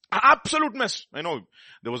 An absolute mess. I know,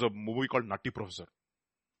 there was a movie called Nutty Professor.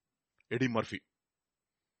 Eddie Murphy.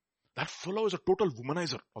 That fellow is a total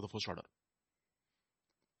womanizer of the first order.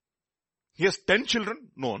 He has 10 children,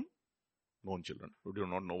 known children. We do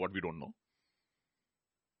not know what we don't know.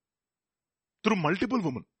 Through multiple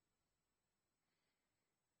women.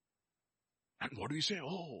 And what do we say?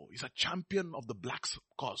 Oh, he's a champion of the black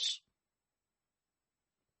cause.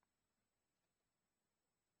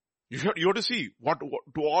 You have to see what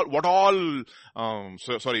all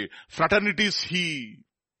fraternities he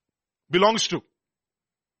belongs to.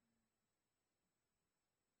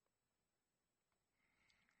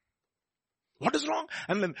 What is wrong?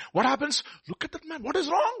 And then what happens? Look at that man. What is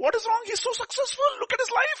wrong? What is wrong? He's so successful. Look at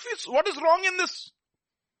his life. What is wrong in this?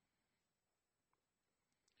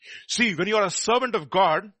 See, when you are a servant of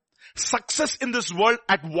God, success in this world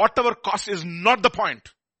at whatever cost is not the point.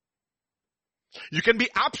 You can be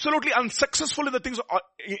absolutely unsuccessful in the things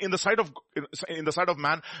in the sight of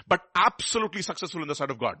man, but absolutely successful in the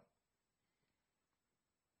sight of God.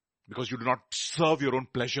 Because you do not serve your own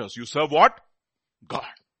pleasures. You serve what? God.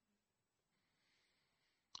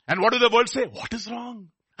 And what do the world say? What is wrong?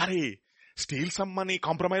 Arey, steal some money,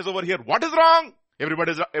 compromise over here. What is wrong?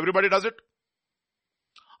 Everybody does it.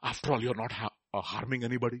 After all, you're not harming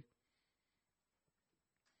anybody.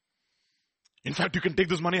 In fact, you can take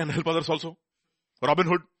this money and help others also. Robin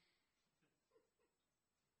Hood.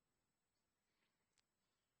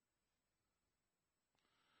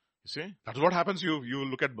 You see, that's what happens. You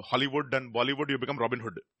look at Hollywood and Bollywood, you become Robin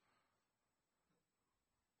Hood.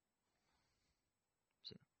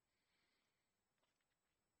 See?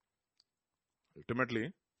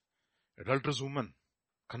 Ultimately, adulterous woman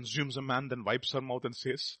consumes a man, then wipes her mouth and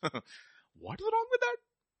says, what is wrong with that?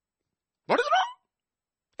 What is wrong?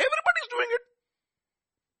 Everybody's doing it.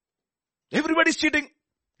 Everybody's cheating.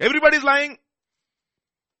 Everybody's lying.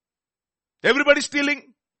 Everybody's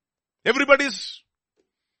stealing. Everybody's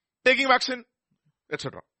taking vaccine,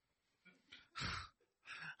 etc.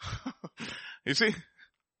 You see?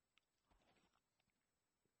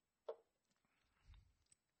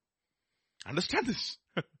 Understand this.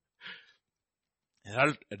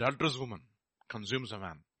 Adulterous woman consumes a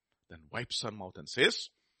man, then wipes her mouth and says,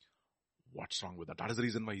 what's wrong with that? That is the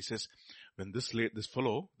reason why he says, when this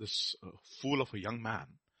fool of a young man,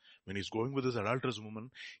 when he's going with this adulterous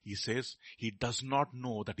woman, he says he does not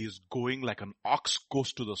know that he is going like an ox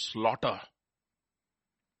goes to the slaughter.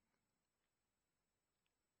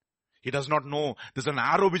 He does not know there's an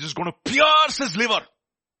arrow which is going to pierce his liver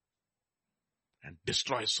and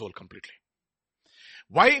destroy his soul completely.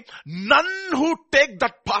 Why? None who take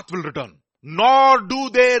that path will return, nor do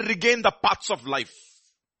they regain the paths of life.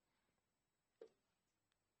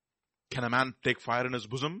 Can a man take fire in his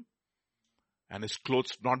bosom and his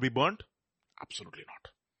clothes not be burnt? Absolutely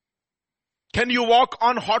not. Can you walk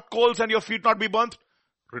on hot coals and your feet not be burnt?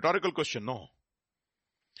 Rhetorical question, no.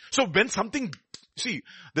 So when something, see,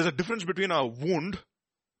 there's a difference between a wound,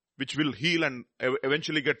 which will heal and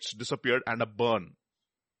eventually gets disappeared, and a burn.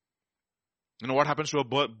 You know what happens to a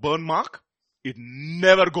burn mark? It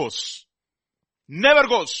never goes. Never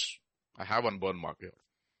goes. I have one burn mark here.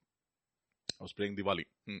 I was playing Diwali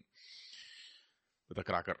with a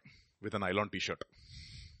cracker, with a nylon t-shirt.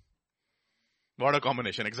 What a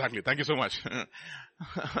combination, exactly. Thank you so much.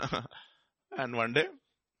 And one day,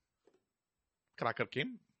 cracker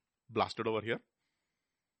came, blasted over here.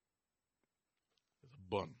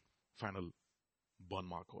 Burn, final burn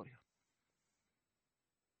mark over here.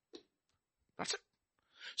 That's it.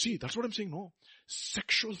 See, that's what I'm saying, no.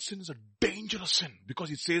 Sexual sin is a dangerous sin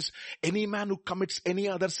because it says any man who commits any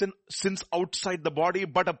other sin sins outside the body,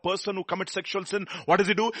 but a person who commits sexual sin, what does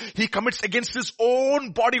he do? He commits against his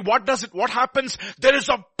own body. What happens? There is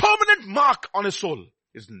a permanent mark on his soul.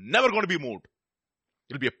 It's never going to be moved.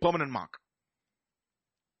 It'll be a permanent mark.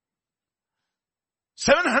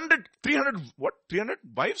 300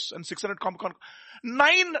 wives and 600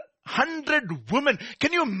 900 women.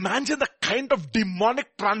 Can you imagine the kind of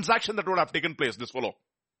demonic transaction that would have taken place, this fellow,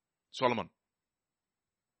 Solomon?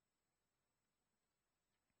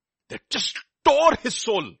 They just tore his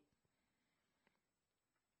soul. You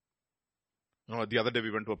know, the other day we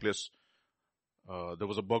went to a place, there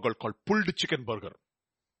was a burger called pulled chicken burger.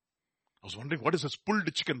 I was wondering, what is this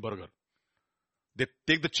pulled chicken burger? They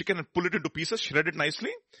take the chicken and pull it into pieces, shred it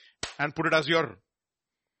nicely, and put it as your,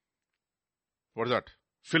 what is that?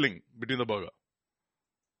 Filling between the burger.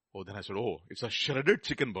 Oh, then I said, oh, it's a shredded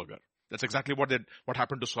chicken burger. That's exactly what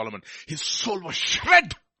happened to Solomon. His soul was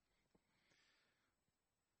shred.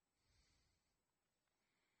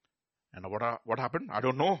 And what happened? I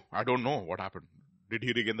don't know. I don't know what happened. Did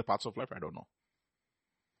he regain the paths of life? I don't know.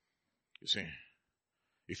 You see,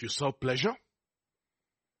 if you serve pleasure,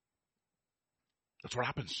 that's what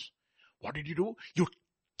happens. What did you do? You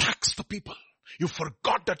tax the people. You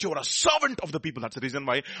forgot that you are a servant of the people. That's the reason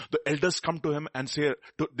why the elders come to him and say,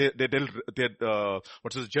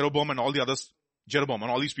 Jeroboam and all the others, Jeroboam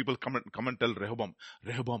and all these people come and tell Rehoboam,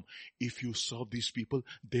 if you serve these people,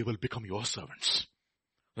 they will become your servants.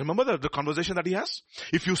 Remember the conversation that he has?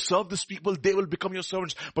 If you serve these people, they will become your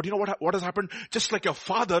servants. But you know what has happened? Just like your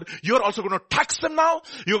father, you're also going to tax them now.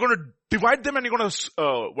 You're going to divide them and you're going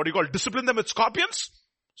to, discipline them with scorpions?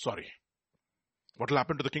 Sorry. What will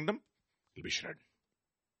happen to the kingdom? It'll be shred.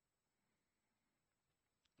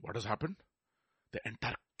 What has happened? The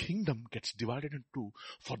entire kingdom gets divided in two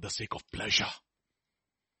for the sake of pleasure.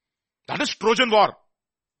 That is Trojan War.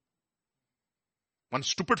 One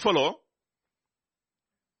stupid fellow,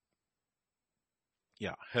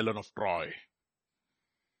 Helen of Troy.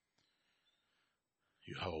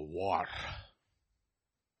 You have a war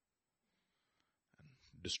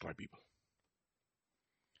and destroy people.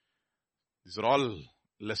 These are all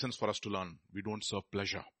lessons for us to learn. We don't serve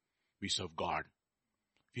pleasure. We serve God.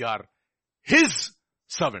 We are His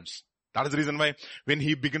servants. That is the reason why when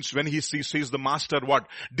he sees the master,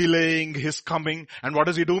 delaying his coming, and what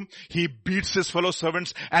does he do? He beats his fellow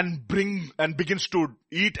servants and begins to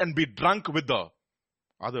eat and be drunk with the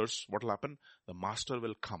others. What will happen? The master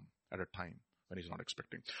will come at a time when he's not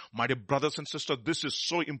expecting. My dear brothers and sisters, this is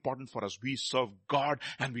so important for us. We serve God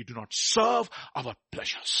and we do not serve our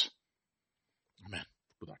pleasures. Amen.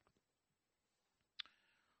 Do that.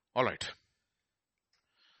 All right.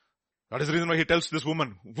 That is the reason why he tells this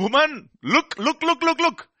woman, look.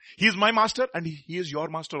 He is my master and he is your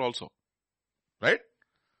master also. Right?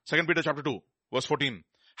 2 Peter chapter 2, verse 14.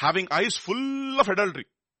 Having eyes full of adultery,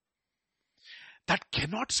 that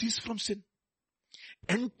cannot cease from sin.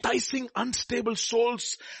 Enticing unstable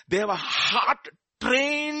souls. They have a heart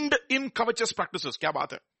trained in covetous practices. Kya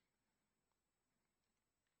baat hai?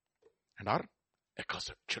 And are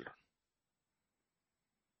accursed children.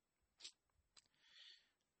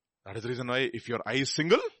 That is the reason why if your eye is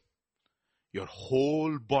single, your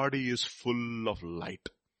whole body is full of light.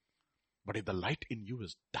 But if the light in you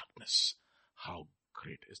is darkness, how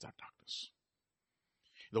great is that darkness?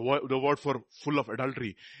 The word for full of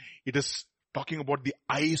adultery, it is talking about the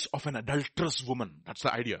eyes of an adulterous woman. That's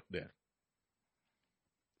the idea there.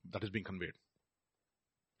 That is being conveyed.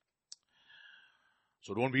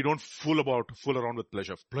 So we don't fool around with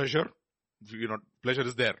pleasure. Pleasure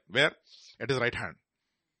is there. Where? At his right hand.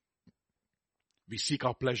 We seek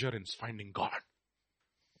our pleasure in finding God.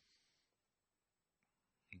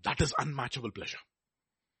 That is unmatchable pleasure.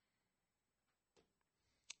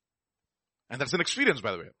 And that's an experience,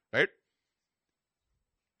 by the way, right?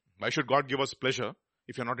 Why should God give us pleasure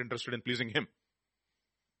if you're not interested in pleasing Him?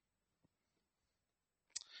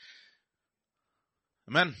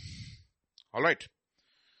 Amen. All right.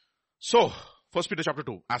 So, 1 Peter chapter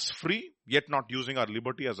 2. As free, yet not using our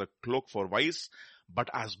liberty as a cloak for vice, but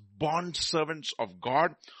as bond servants of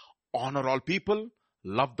God, honor all people,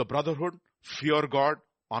 love the brotherhood, fear God,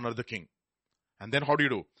 honor the king. And then how do you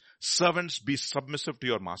do? Servants, be submissive to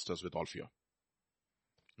your masters with all fear.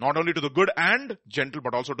 Not only to the good and gentle,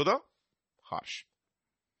 but also to the harsh.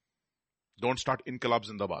 Don't start inqilabs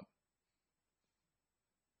in Dabad.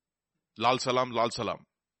 Lal salam, lal salam.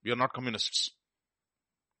 We are not communists.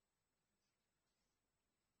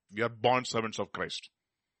 We are bond servants of Christ.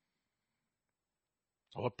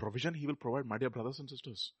 Our provision He will provide, my dear brothers and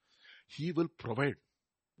sisters. He will provide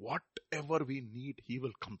whatever we need. He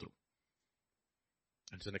will come through.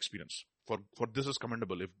 And it's an experience. For this is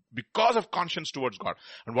commendable. If because of conscience towards God.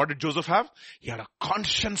 And what did Joseph have? He had a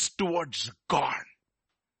conscience towards God.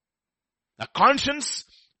 A conscience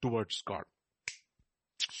towards God.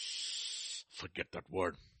 Forget that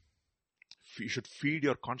word. You should feed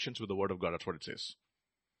your conscience with the word of God. That's what it says.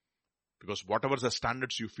 Because whatever the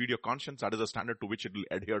standards you feed your conscience, that is the standard to which it will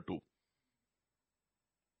adhere to.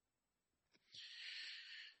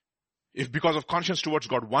 If because of conscience towards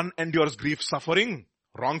God, one endures grief, suffering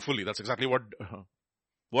wrongfully. That's exactly what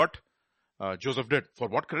Joseph did. For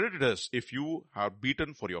what credit it is, if you are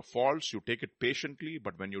beaten for your faults, you take it patiently.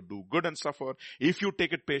 But when you do good and suffer, if you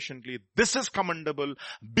take it patiently, this is commendable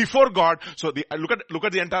before God. So look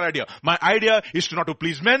at the entire idea. My idea is to not to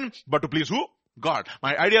please men, but to please who? God.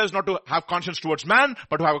 My idea is not to have conscience towards man,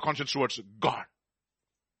 but to have a conscience towards God.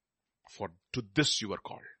 For to this you were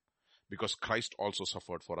called. Because Christ also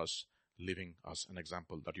suffered for us, leaving us an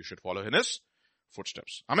example that you should follow in His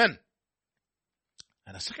footsteps. Amen.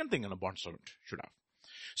 And a second thing a bond servant should have.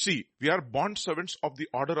 See, we are bond servants of the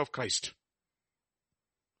order of Christ.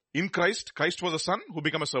 In Christ, Christ was a son who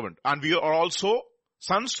became a servant. And we are also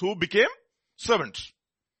sons who became servants.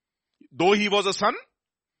 Though He was a son,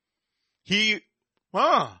 He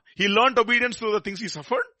learned obedience through the things He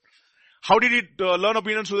suffered. How did He learn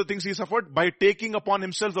obedience through the things He suffered? By taking upon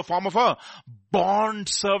Himself the form of a bond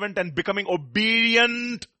servant and becoming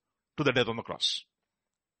obedient to the death on the cross.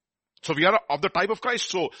 So we are of the type of Christ.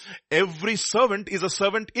 So every servant is a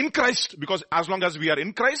servant in Christ, because as long as we are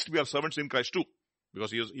in Christ, we are servants in Christ too.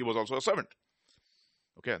 Because He was also a servant.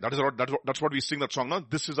 Okay, that's what we sing that song now.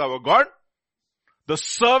 This is our God, the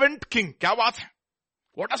servant king. Kya baat hai?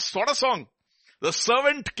 What a sort of song. The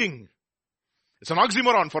servant king. It's an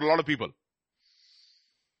oxymoron for a lot of people.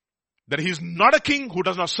 That He's not a king who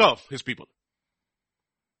does not serve His people.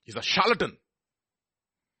 He's a charlatan.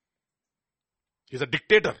 He's a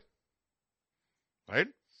dictator. Right?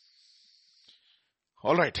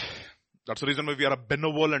 Alright. That's the reason why we are a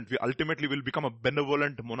benevolent. We ultimately will become a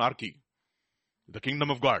benevolent monarchy. The kingdom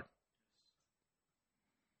of God.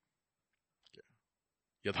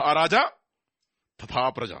 Yatha Raja,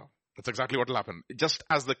 Tatha Praja. That's exactly what will happen. Just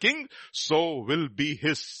as the king, so will be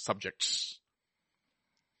his subjects.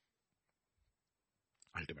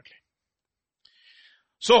 Ultimately.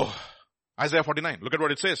 So, Isaiah 49, look at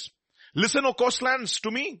what it says. Listen, O coastlands,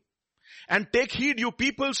 to me, and take heed, you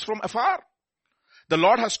peoples from afar. The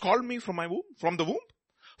Lord has called me from the womb.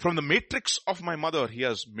 From the matrix of my mother, He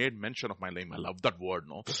has made mention of my name. I love that word,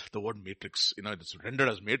 no? The word matrix, it's rendered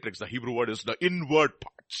as matrix. The Hebrew word is the inward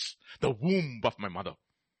parts. The womb of my mother.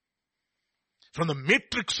 From the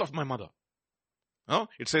matrix of my mother. No?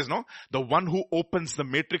 It says, no? The one who opens the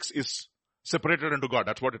matrix is separated unto God.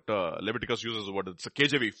 That's what Leviticus uses the word. It's a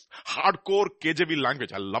KJV. Hardcore KJV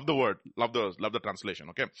language. I love the word. Love the translation.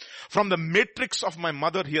 Okay. From the matrix of my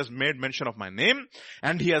mother, He has made mention of my name,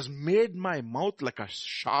 and He has made my mouth like a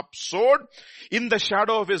sharp sword. In the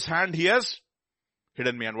shadow of His hand, He has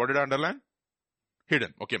hidden me. And what did I underline?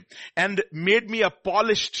 Hidden. Okay. And made me a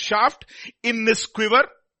polished shaft. In His quiver,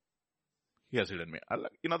 He has hidden me.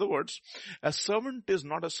 In other words, a servant is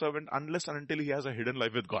not a servant unless and until he has a hidden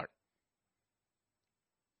life with God.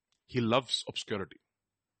 He loves obscurity.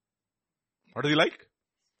 What does he like?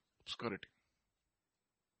 Obscurity.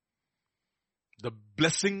 The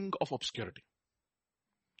blessing of obscurity.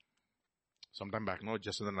 Sometime back,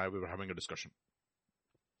 Jessica and I, we were having a discussion.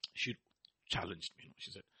 She challenged me.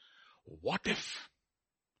 She said, what if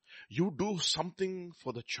you do something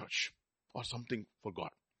for the church or something for God,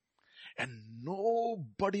 and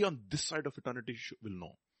nobody on this side of eternity will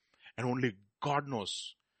know, and only God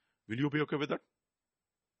knows? Will you be okay with that?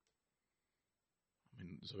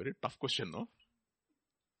 It's a very tough question, no?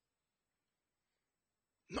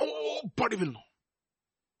 Nobody will know.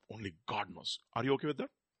 Only God knows. Are you okay with that?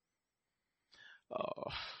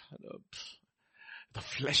 The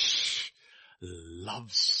flesh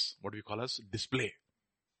loves, what do we call us? Display.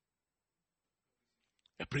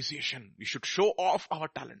 Appreciation. We should show off our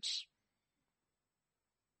talents.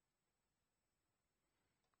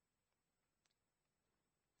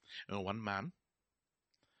 One man,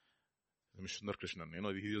 Sundar Krishnan,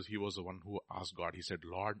 he was the one who asked God. He said,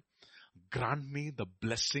 Lord, grant me the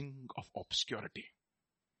blessing of obscurity.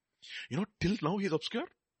 Till now he's obscure.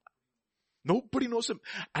 Nobody knows him.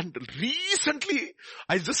 And recently,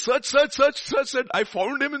 I just searched, and I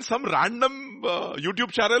found him in some random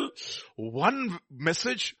YouTube channel. One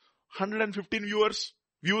message, 115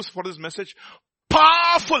 views for this message.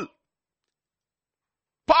 Powerful.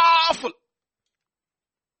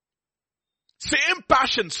 Same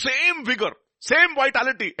passion, same vigor, same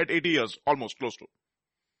vitality at 80 years, almost close to.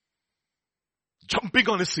 Jumping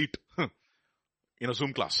on his seat in a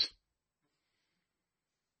Zoom class.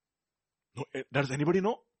 No, does anybody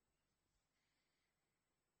know?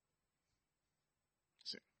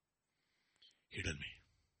 See, hidden me.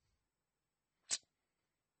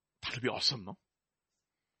 That will be awesome, no?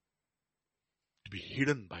 To be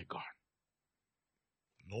hidden by God.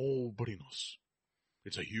 Nobody knows.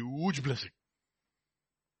 It's a huge blessing.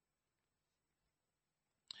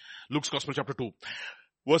 Luke's Gospel chapter 2,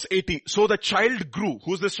 verse 80. So the child grew.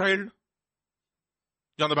 Who's this child?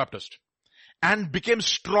 John the Baptist. And became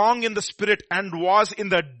strong in the spirit and was in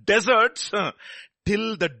the deserts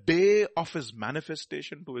till the day of his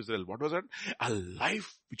manifestation to Israel. What was that? A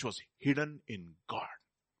life which was hidden in God.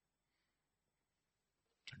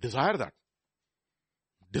 Desire that.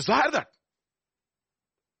 Desire that.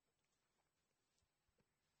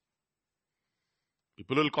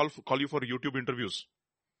 People will call you for YouTube interviews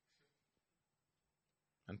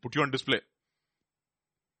and put you on display.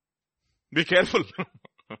 Be careful.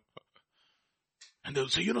 And they'll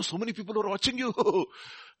say, so many people are watching you.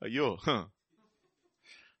 Ayyo.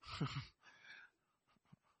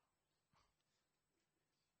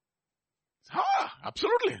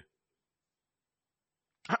 Absolutely.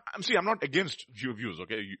 I'm not against views,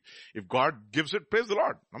 okay? If God gives it, praise the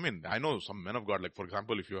Lord. I know some men of God, like for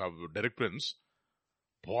example, if you have Derek Prince,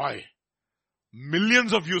 boy,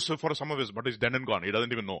 millions of views for some of his, but he's dead and gone. He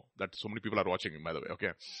doesn't even know that so many people are watching him, by the way,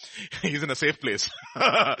 okay? He's in a safe place.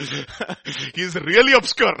 He's really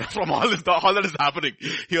obscure from all that is happening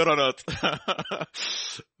here on earth.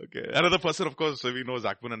 Okay. Another person, of course, we know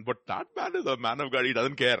Zach Bunan, but that man is a man of God. He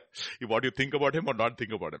doesn't care what you think about him or not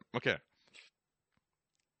think about him. Okay.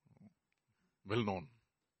 Well known.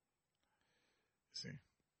 See.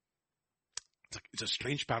 It's a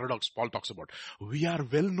strange paradox Paul talks about. We are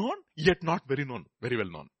well known, yet not very known. Very well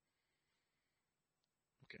known.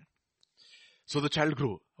 Okay. So the child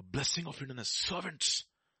grew. A blessing of hiddenness. Servants.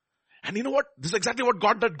 And you know what? This is exactly what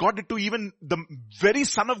God did to even the very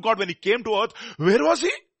Son of God when he came to earth. Where was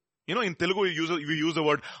he? In Telugu we use the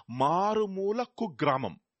word Marumula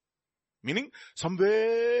Kugramam. Meaning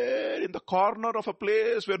somewhere in the corner of a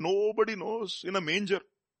place where nobody knows, in a manger.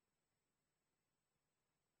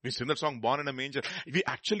 We sing that song, Born in a Manger. We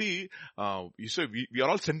actually, we are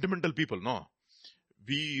all sentimental people, no?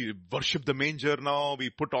 We worship the manger now. We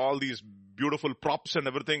put all these beautiful props and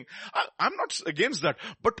everything. I'm not against that.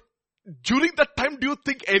 But during that time, do you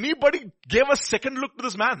think anybody gave a second look to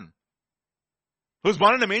this man who was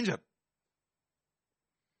born in a manger?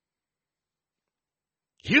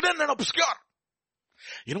 Hidden and obscure.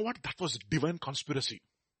 You know what? That was divine conspiracy.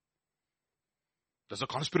 That's a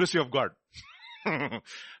conspiracy of God.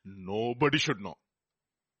 Nobody should know.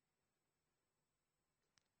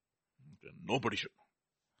 Nobody should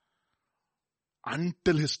know.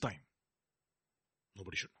 Until his time.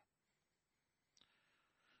 Nobody should know.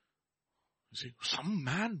 You see, some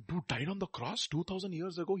man who died on the cross 2000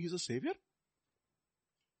 years ago, he's a savior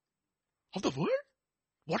of the world?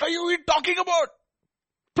 What are you talking about?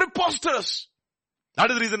 Preposterous. That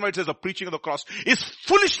is the reason why it says the preaching of the cross is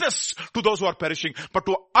foolishness to those who are perishing. But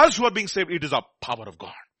to us who are being saved, it is a power of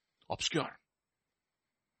God. Obscure.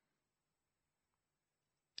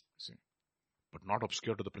 See? But not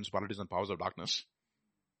obscure to the principalities and powers of darkness.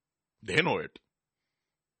 They know it.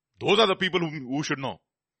 Those are the people who should know.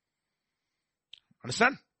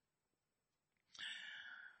 Understand?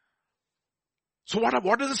 So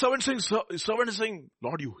what is the servant saying? Servant is saying,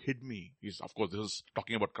 Lord, you hid me. Of course, this is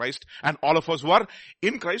talking about Christ. And all of us who are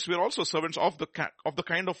in Christ, we are also servants of the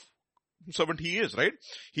kind of servant he is, right?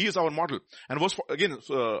 He is our model. And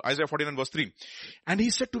Isaiah 49 verse 3. And he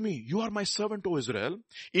said to me, you are my servant, O Israel,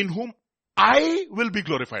 in whom I will be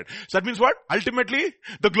glorified. So that means what? Ultimately,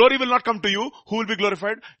 the glory will not come to you. Who will be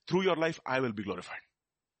glorified? Through your life, I will be glorified.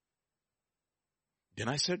 Then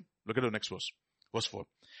I said, look at the next verse. Verse 4.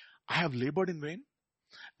 I have labored in vain.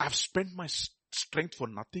 I have spent my strength for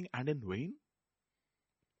nothing and in vain.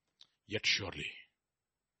 Yet surely,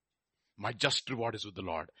 my just reward is with the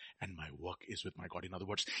Lord and my work is with my God. In other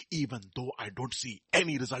words, even though I don't see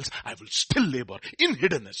any results, I will still labor in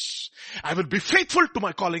hiddenness. I will be faithful to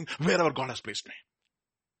my calling wherever God has placed me.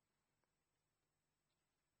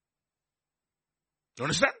 You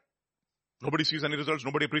understand? Nobody sees any results.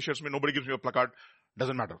 Nobody appreciates me. Nobody gives me a placard.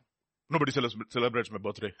 Doesn't matter. Nobody celebrates my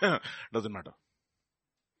birthday. Doesn't matter.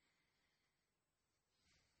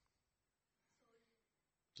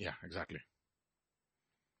 Yeah, exactly.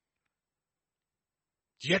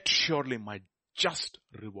 Yet surely my just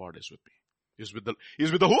reward is with me. Is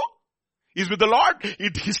with the who? Is with the Lord.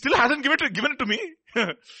 He still hasn't given it to me.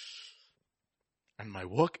 And my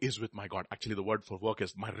work is with my God. Actually, the word for work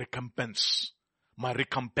is my recompense. My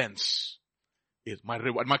recompense is my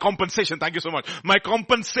reward. My compensation. Thank you so much. My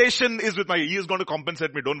compensation is with He is going to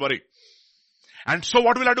compensate me. Don't worry. And so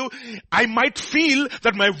what will I do? I might feel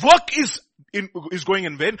that my work is going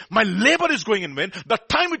in vain. My labor is going in vain. The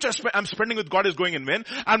time which I'm spending with God is going in vain.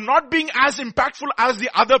 I'm not being as impactful as the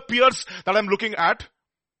other peers that I'm looking at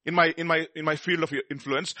in my field of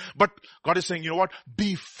influence. But God is saying, you know what?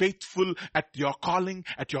 Be faithful at your calling,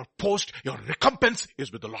 at your post. Your recompense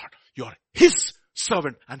is with the Lord. You're His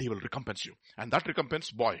servant and He will recompense you. And that recompense,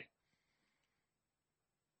 boy,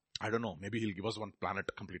 I don't know. Maybe He'll give us one planet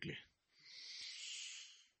completely.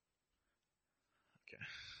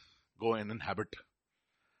 Go and inhabit.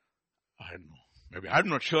 I don't know. Maybe I'm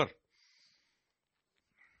not sure. Okay.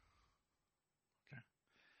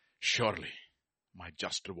 Surely my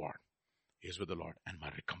just reward is with the Lord and my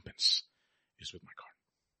recompense is with my God.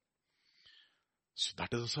 So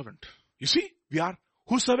that is a servant. You see, we are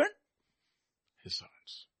whose servant? His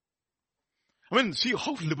servants. I mean, see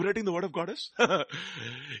how liberating the word of God is?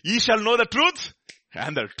 Ye shall know the truth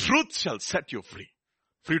and the truth shall set you free.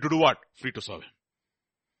 Free to do what? Free to serve Him.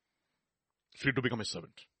 Free to become His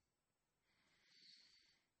servant.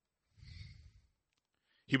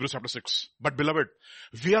 Hebrews chapter 6. But beloved,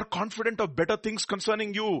 we are confident of better things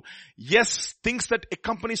concerning you. Yes, things that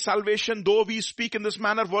accompany salvation, though we speak in this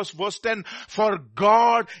manner. Verse 10. For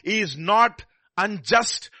God is not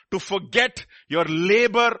unjust to forget your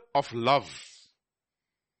labor of love.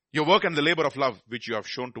 Your work and the labor of love which you have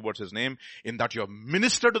shown towards His name, in that you have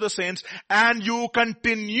ministered to the saints and you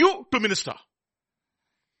continue to minister.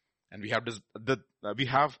 And we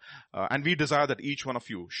desire that each one of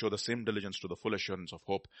you show the same diligence to the full assurance of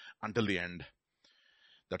hope until the end,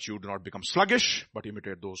 that you do not become sluggish, but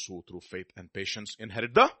imitate those who through faith and patience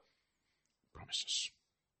inherit the promises.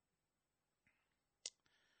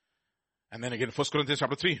 And then again, 1 Corinthians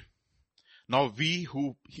chapter 3. Now he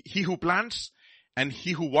who plants and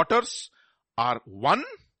he who waters are one,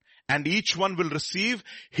 and each one will receive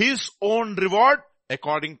his own reward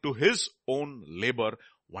according to his own labor.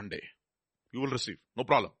 One day, you will receive. No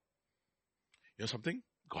problem. You know something?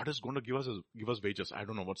 God is going to give us wages. I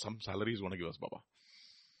don't know what some salary is going to give us, Baba.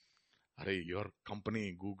 Arey, your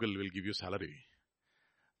company, Google, will give you salary.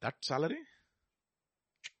 That salary?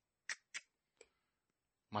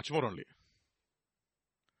 Much more only.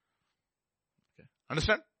 Okay.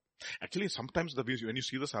 Understand? Actually, sometimes when you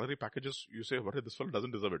see the salary packages, you say, what, this fellow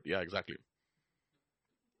doesn't deserve it. Yeah, exactly.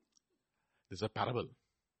 This is a parable.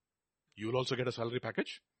 You will also get a salary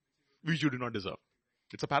package which you do not deserve.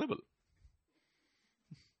 It's a parable.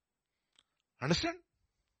 Understand?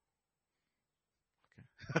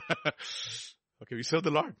 Okay. Okay, we serve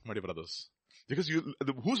the Lord, my dear brothers. Because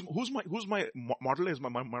who's my model is? My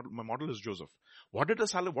model is Joseph. What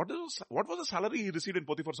was the salary he received in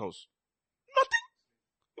Potiphar's house? Nothing.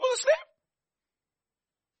 He was a slave.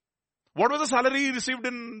 What was the salary he received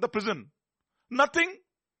in the prison? Nothing.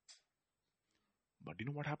 But do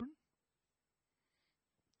you know what happened?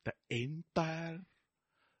 The entire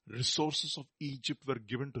resources of Egypt were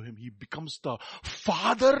given to him. He becomes the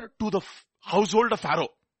father to the household of Pharaoh.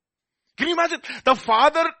 Can you imagine? The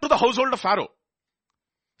father to the household of Pharaoh.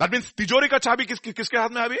 That means tijori ka chabi kiske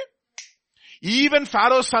haath mein hai abhi? Even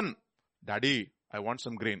Pharaoh's son. Daddy, I want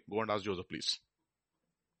some grain. Go and ask Joseph, please.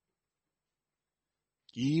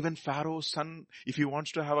 Even Pharaoh's son, if he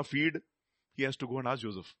wants to have a feed, he has to go and ask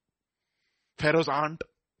Joseph. Pharaoh's aunt,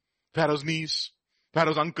 Pharaoh's niece,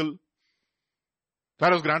 Pharaoh's uncle,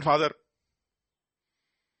 Pharaoh's grandfather.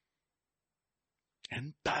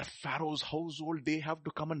 Entire Pharaoh's household, they have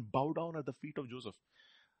to come and bow down at the feet of Joseph.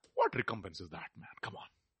 What recompense is that, man? Come on.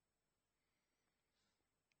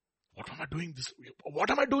 What am I doing this? What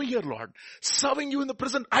am I doing here, Lord? Serving you in the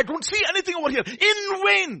prison. I don't see anything over here. In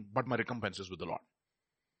vain. But my recompense is with the Lord.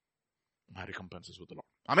 My recompense is with the Lord.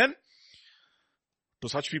 Amen. To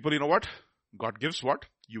such people, you know what? God gives what?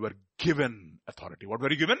 You were given authority. What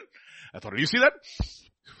were you given? Authority. You see that?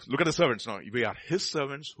 Look at the servants now. We are His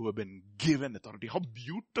servants who have been given authority. How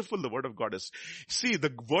beautiful the Word of God is. See,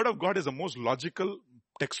 the Word of God is the most logical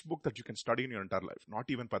textbook that you can study in your entire life. Not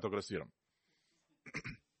even Pythagoras theorem.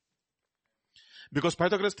 Because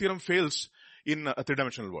Pythagoras theorem fails in a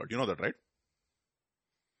three-dimensional world. You know that, right?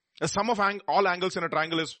 The sum of all angles in a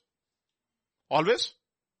triangle is always?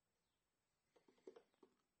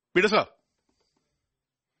 Peter sir?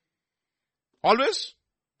 Always?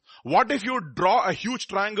 What if you draw a huge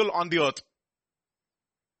triangle on the earth?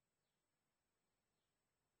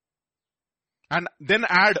 And then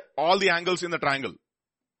add all the angles in the triangle.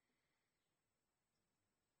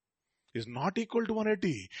 Is not equal to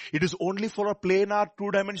 180. It is only for a planar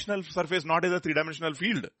two-dimensional surface, not as a three-dimensional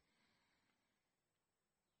field.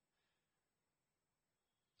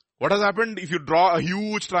 What has happened if you draw a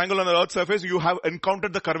huge triangle on the earth's surface? You have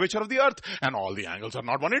encountered the curvature of the earth and all the angles are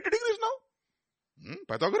not 180 degrees now.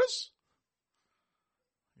 Pythagoras?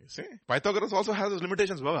 You see? Pythagoras also has his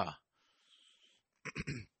limitations, Baba.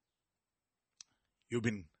 You've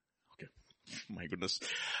been, okay. My goodness.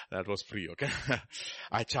 That was free, okay.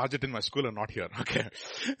 I charge it in my school and not here, okay.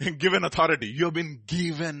 Given authority. You have been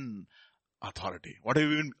given authority. What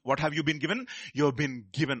have you been given? You have been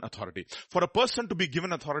given authority. For a person to be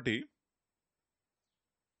given authority,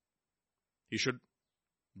 he should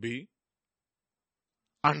be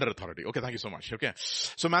under authority. Okay, thank you so much. Okay.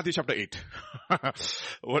 So Matthew chapter 8.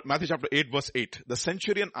 Matthew chapter 8 verse 8. The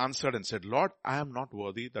centurion answered and said, Lord, I am not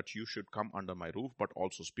worthy that you should come under my roof, but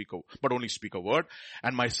only speak a word,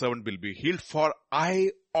 and my servant will be healed. For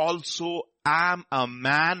I also am a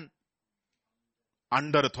man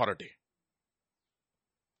under authority.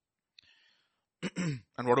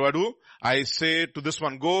 And what do? I say to this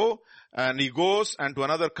one, go, and he goes, and to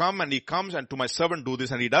another, come, and he comes, and to my servant, do this,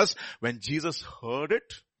 and he does. When Jesus heard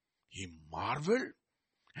it, he marveled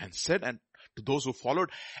and said, and to those who followed,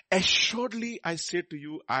 assuredly I say to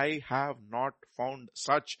you, I have not found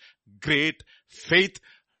such great faith,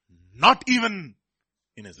 not even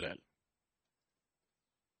in Israel.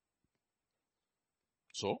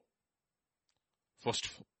 So, first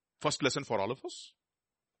lesson for all of us.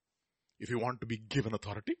 If you want to be given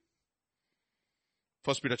authority,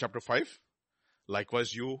 1 Peter chapter 5,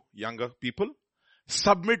 likewise you younger people,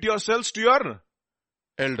 submit yourselves to your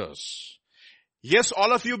elders. Yes,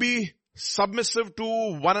 all of you be submissive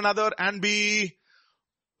to one another and be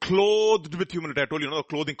clothed with humility. I told you, the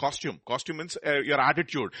clothing costume. Costume means your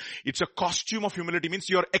attitude. It's a costume of humility, means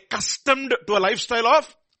you're accustomed to a lifestyle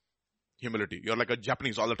of humility. You're like a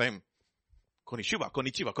Japanese all the time. Konnichiwa,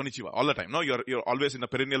 konnichiwa, konnichiwa, all the time. No, you're always in a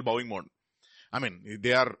perennial bowing mode. I mean,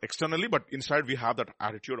 they are externally, but inside we have that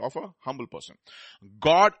attitude of a humble person.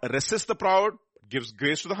 God resists the proud, gives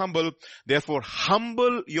grace to the humble. Therefore,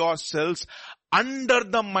 humble yourselves under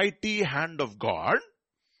the mighty hand of God.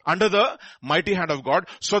 Under the mighty hand of God,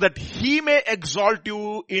 so that He may exalt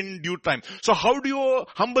you in due time. So how do you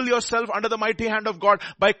humble yourself under the mighty hand of God?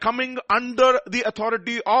 By coming under the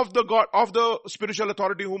authority of the God, of the spiritual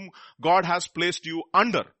authority whom God has placed you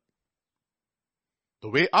under. The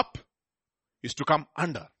way up is to come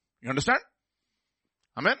under. You understand?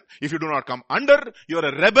 Amen? If you do not come under, you are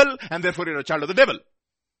a rebel and therefore you are a child of the devil.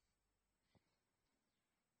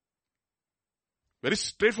 Very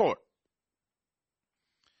straightforward.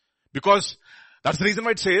 Because that's the reason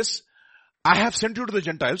why it says, I have sent you to the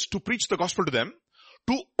Gentiles to preach the gospel to them,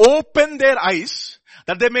 to open their eyes,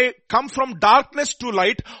 that they may come from darkness to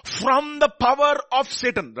light, from the power of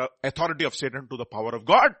Satan, the authority of Satan, to the power of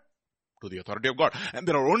God, to the authority of God. And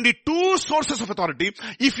there are only two sources of authority.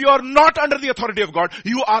 If you are not under the authority of God,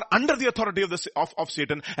 you are under the authority of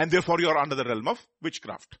Satan, and therefore you are under the realm of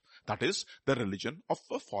witchcraft. That is the religion of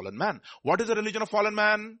a fallen man. What is the religion of fallen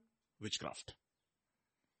man? Witchcraft.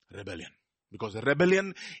 Rebellion. Because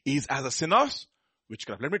rebellion is as a sin of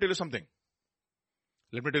witchcraft. Let me tell you something.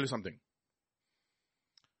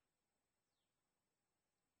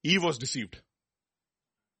 Eve was deceived.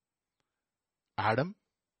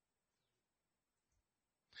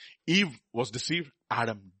 Eve was deceived.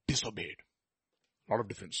 Adam disobeyed. A lot of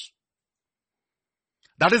difference.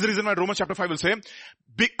 That is the reason why Romans chapter 5 will say,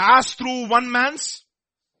 as through one man's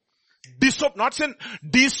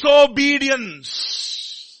disobedience,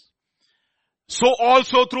 so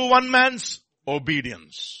also through one man's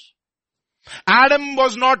obedience. Adam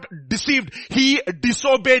was not deceived. He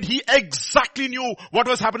disobeyed. He exactly knew what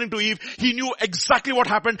was happening to Eve. He knew exactly what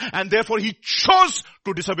happened, and therefore he chose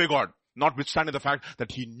to disobey God, notwithstanding the fact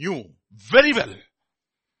that he knew very well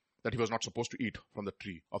that he was not supposed to eat from the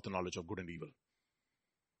tree of the knowledge of good and evil.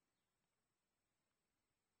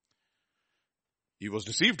 He was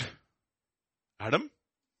deceived. Adam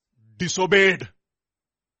disobeyed.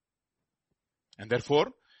 And therefore,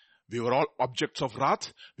 we were all objects of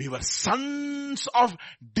wrath. We were sons of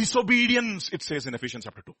disobedience, it says in Ephesians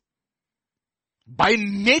chapter 2. By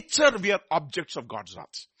nature, we are objects of God's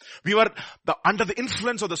wrath. We were under the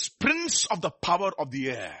influence of the prince of the power of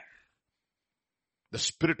the air. The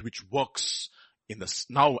spirit which works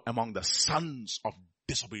now among the sons of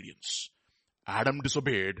disobedience. Adam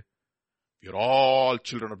disobeyed. We are all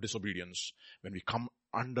children of disobedience. When we come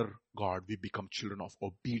under God, we become children of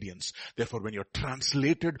obedience. Therefore, when you're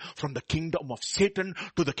translated from the kingdom of Satan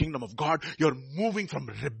to the kingdom of God, you're moving from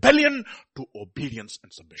rebellion to obedience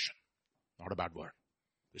and submission. Not a bad word.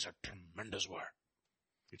 It's a tremendous word.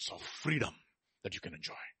 It's of freedom that you can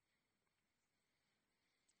enjoy.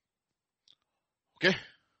 Okay?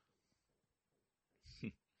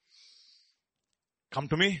 Come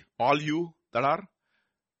to me, all you that are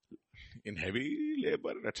in heavy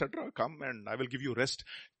labor, etc. Come and I will give you rest.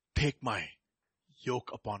 Take my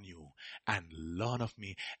yoke upon you and learn of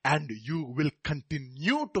me, and you will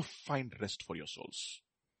continue to find rest for your souls.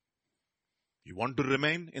 You want to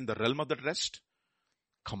remain in the realm of that rest?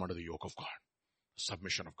 Come under the yoke of God,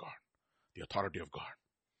 submission of God, the authority of God.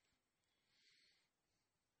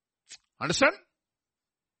 Understand?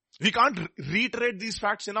 We can't reiterate these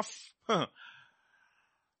facts enough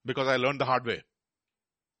because I learned the hard way.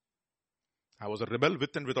 I was a rebel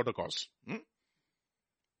with and without a cause.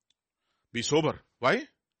 Be sober. Why?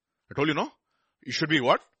 I told you, no? You should be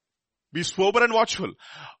what? Be sober and watchful.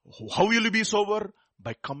 How will you be sober?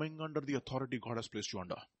 By coming under the authority God has placed you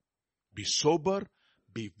under. Be sober,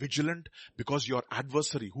 be vigilant, because your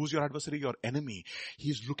adversary, who's your adversary? Your enemy.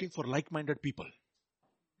 He is looking for like-minded people.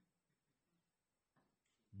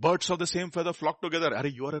 Birds of the same feather flock together. Are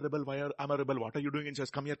you are a rebel? Why I'm a rebel? What are you doing? And says,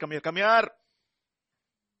 come here, come here, come here.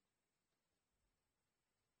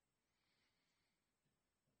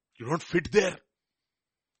 You don't fit there.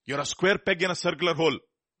 You're a square peg in a circular hole.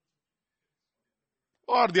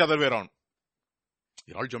 Or the other way around.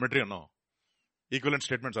 You're all geometry or no? Equivalent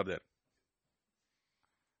statements are there.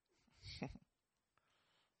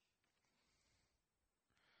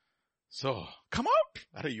 So, come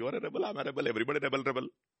out. You are a rebel, I'm a rebel, everybody rebel.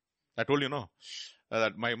 I told you, no,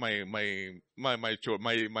 that my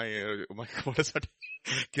what is that?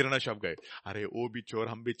 Kirana shop guy. Arey, wo bhi chor,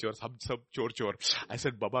 hum bhi chor, sab chor. I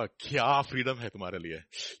said, Baba, kya freedom hai tumhare liye?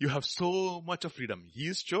 You have so much of freedom. He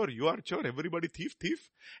is chor, you are chor, everybody thief.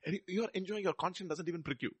 And you are enjoying, your conscience doesn't even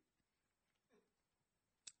prick you.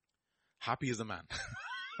 Happy is the man.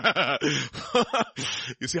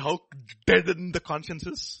 You see how dead the conscience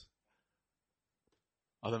is?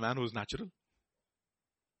 Or the man who is natural?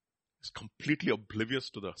 Is completely oblivious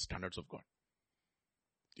to the standards of God.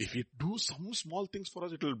 If we do some small things for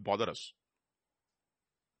us, it will bother us.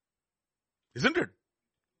 Isn't it?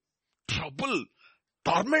 Trouble,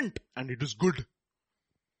 torment, and it is good.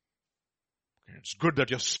 It's good that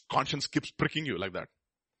your conscience keeps pricking you like that.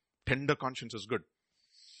 Tender conscience is good.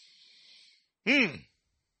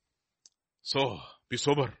 So, be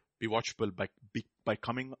sober, be watchful by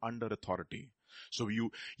coming under authority. So you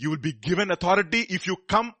will be given authority if you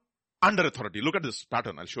come under authority. Look at this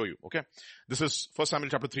pattern. I'll show you. Okay. This is 1 Samuel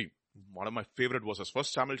chapter 3. One of my favorite verses. 1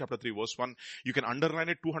 Samuel chapter 3 verse 1. You can underline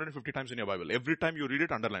it 250 times in your Bible. Every time you read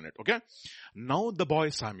it, underline it. Okay. Now the boy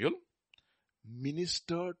Samuel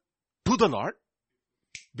ministered to the Lord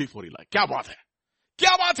before Eli. Kya baat hai?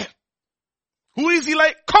 Kya baat hai? Who is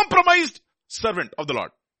Eli? Compromised servant of the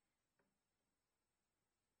Lord.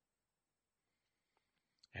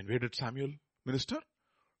 And where did Samuel minister?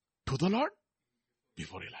 To the Lord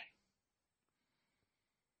before Eli.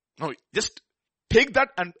 Now, just take that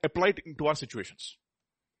and apply it into our situations.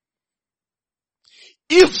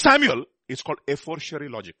 If Samuel, it's called a fortiori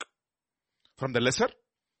logic. From the lesser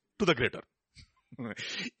to the greater.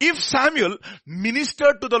 If Samuel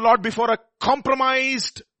ministered to the Lord before a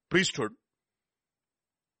compromised priesthood,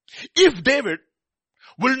 if David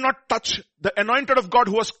will not touch the anointed of God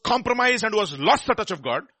who was compromised and who has lost the touch of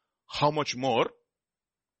God, how much more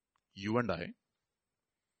you and I,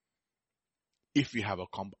 if we have a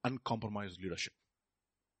uncompromised leadership.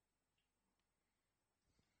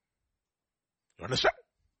 You understand?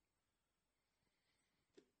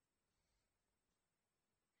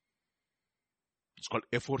 It's called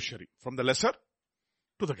a fortiori. From the lesser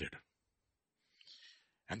to the greater.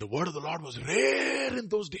 And the word of the Lord was rare in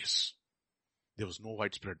those days. There was no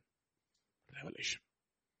widespread revelation.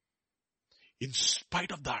 In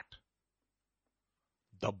spite of that,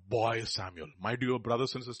 the boy Samuel. My dear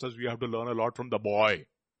brothers and sisters, we have to learn a lot from the boy.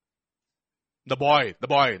 The boy,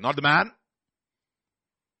 not the man.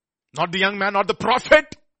 Not the young man, not the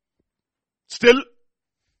prophet. Still,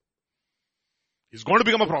 he's going to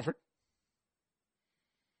become a prophet.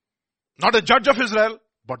 Not a judge of Israel,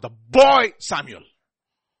 but the boy Samuel.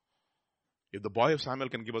 If the boy of Samuel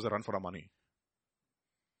can give us a run for our money,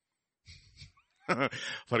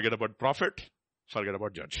 forget about prophet, forget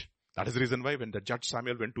about judge. That is the reason why when the judge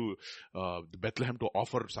Samuel went to Bethlehem to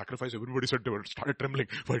offer sacrifice, everybody started trembling.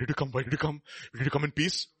 Why did you come? Why did you come? Did you come in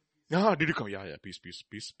peace? Yeah, did you come? Yeah,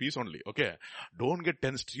 peace only. Okay. Don't get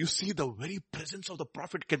tensed. You see, the very presence of the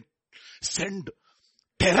prophet can send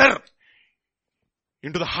terror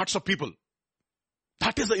into the hearts of people.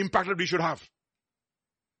 That is the impact that we should have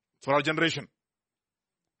for our generation.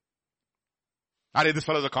 This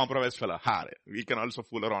fellow is a compromised fellow. We can also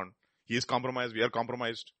fool around. He is compromised. We are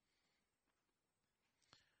compromised.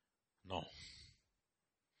 No.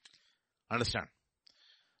 Understand?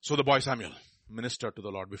 So the boy Samuel ministered to the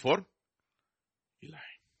Lord before Eli.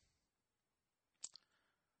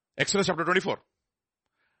 Exodus chapter 24.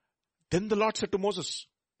 Then the Lord said to Moses,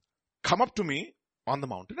 come up to me on the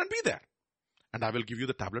mountain and be there. And I will give you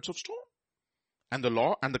the tablets of stone and the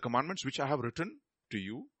law and the commandments which I have written to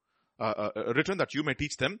you, written that you may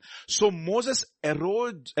teach them. So Moses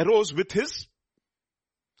arose with his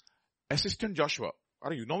assistant Joshua.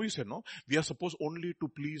 You know, he said, no, we are supposed only to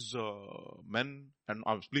please men and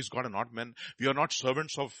please God and not men. We are not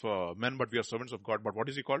servants of men, but we are servants of God. But what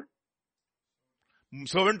is he called?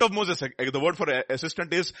 Servant of Moses. The word for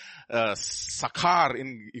assistant is sakat,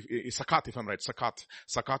 if I'm right.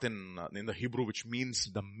 Sakat in the Hebrew, which means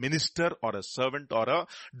the minister or a servant or a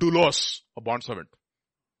doulos, a bond servant.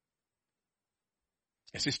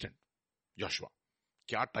 Assistant Joshua.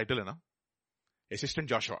 Kya title hai na? Assistant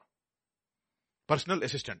Joshua. Personal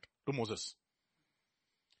assistant to Moses.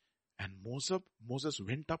 And Moses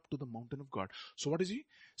went up to the mountain of God. So what is he?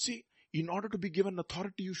 See, in order to be given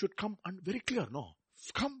authority, you should come very clear. No.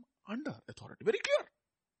 Come under authority. Very clear.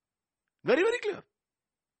 Very, very clear.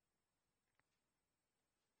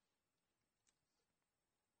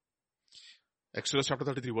 Exodus chapter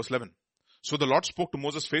 33 verse 11. So the Lord spoke to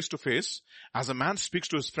Moses face to face as a man speaks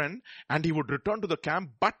to his friend, and he would return to the camp,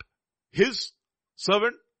 but his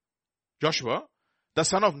servant Joshua, the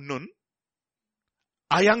son of Nun,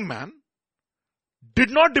 a young man, did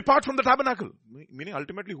not depart from the tabernacle. Meaning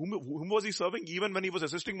ultimately whom was he serving even when he was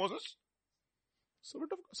assisting Moses?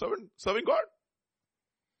 Serving God.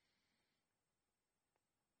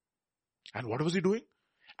 And what was he doing?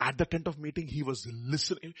 At the tent of meeting, he was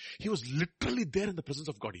listening. He was literally there in the presence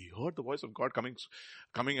of God. He heard the voice of God coming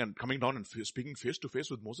down and speaking face to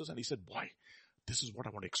face with Moses. And he said, boy, this is what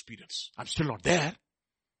I want to experience. I'm still not there.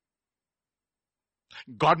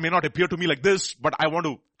 God may not appear to me like this, but I want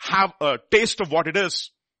to have a taste of what it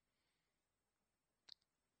is.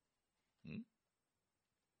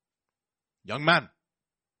 Young man.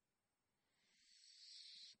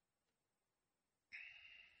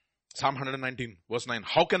 Psalm 119 verse 9.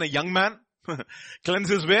 How can a young man cleanse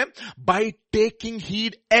his way? By taking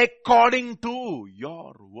heed according to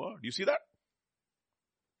your word. You see that?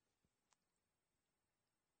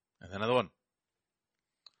 And another one.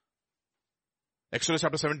 Exodus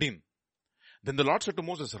chapter 17. Then the Lord said to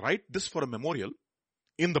Moses, write this for a memorial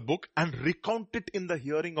in the book and recount it in the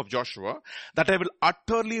hearing of Joshua, that I will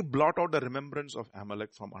utterly blot out the remembrance of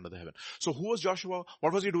Amalek from under the heaven. So who was Joshua?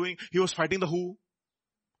 What was he doing? He was fighting the who?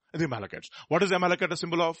 The Amalekites. What is Amalekite a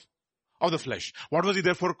symbol of? Of the flesh. What was he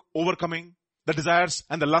therefore overcoming? The desires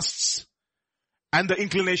and the lusts and the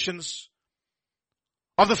inclinations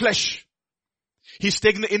of the flesh. He's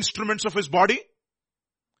taking the instruments of his body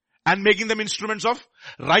and making them instruments of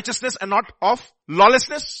righteousness and not of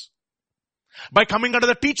lawlessness. By coming under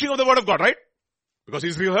the teaching of the word of God, right? Because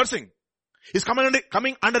he's rehearsing. He's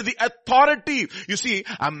coming under the authority. You see,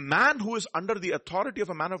 a man who is under the authority of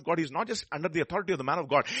a man of God, he's not just under the authority of the man of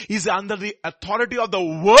God. He's under the authority of the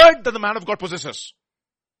word that the man of God possesses.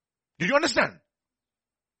 Did you understand?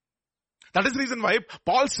 That is the reason why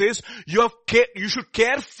Paul says you should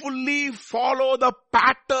carefully follow the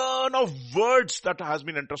pattern of words that has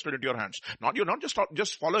been entrusted into your hands. You're not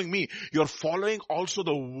just following me. You're following also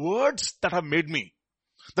the words that have made me.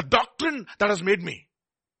 The doctrine that has made me.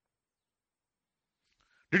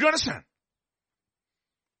 Did you understand?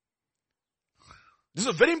 This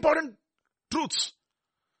is a very important truth.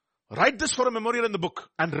 Write this for a memorial in the book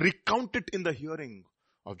and recount it in the hearing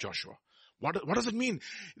of Joshua. What does it mean?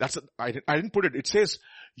 I didn't put it. It says,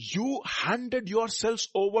 you handed yourselves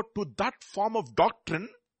over to that form of doctrine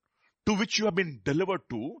to which you have been delivered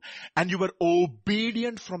to, and you were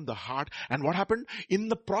obedient from the heart. And what happened? In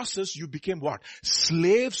the process, you became what?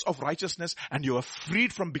 Slaves of righteousness, and you were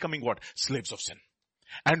freed from becoming what? Slaves of sin.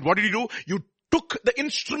 And what did you do? You took the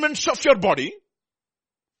instruments of your body,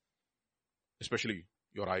 especially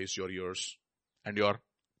your eyes, your ears, and your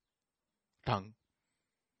tongue.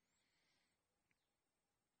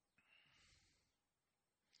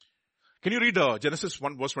 Can you read Genesis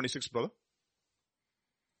 1 verse 26, brother?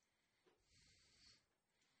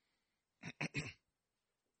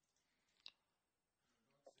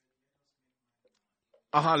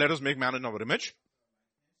 Let us make man in our image.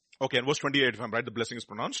 Okay, and verse 28, if I'm right, the blessing is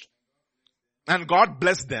pronounced. And God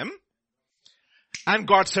blessed them. And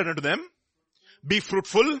God said unto them, be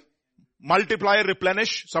fruitful, multiply,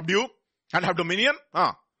 replenish, subdue, and have dominion.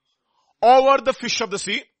 Over the fish of the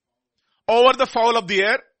sea, over the fowl of the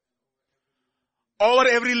air, over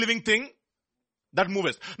every living thing that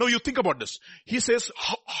moveth. Now you think about this. He says,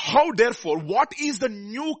 how therefore, what is the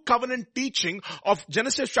new covenant teaching of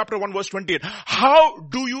Genesis chapter 1 verse 28? How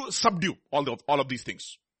do you subdue all of these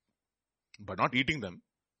things? By not eating them.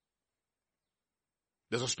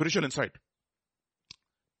 There's a spiritual insight.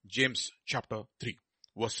 James chapter 3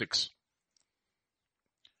 verse 6.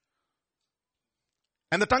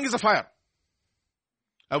 And the tongue is a fire,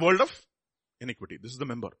 a world of iniquity. This is the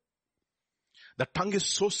member. The tongue is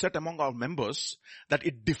so set among our members that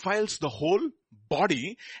it defiles the whole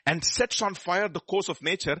body and sets on fire the course of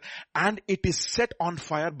nature, and it is set on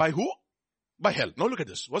fire by who? By hell. Now look at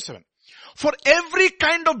this, verse 7. For every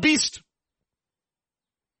kind of beast.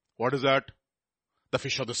 What is that? The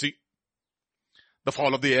fish of the sea, the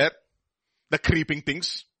fowl of the air, the creeping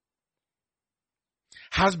things,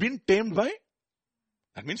 has been tamed by,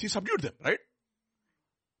 that means he subdued them, right?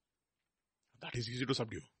 That is easy to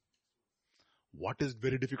subdue. What is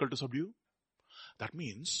very difficult to subdue? That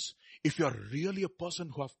means if you are really a person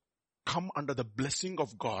who have come under the blessing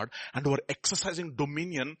of God and who are exercising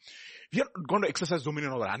dominion, we are going to exercise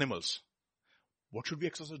dominion over animals. What should we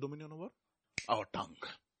exercise dominion over? Our tongue.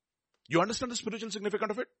 You understand the spiritual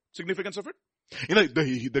significance of it? You know,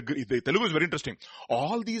 the Telugu is very interesting.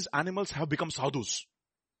 All these animals have become sadhus.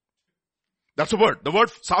 That's a word. The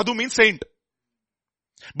word sadhu means saint.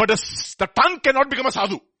 But the tongue cannot become a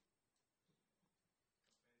sadhu.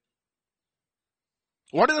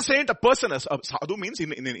 What is a saint? A person. A sadhu means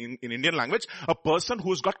in Indian language, a person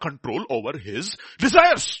who's got control over his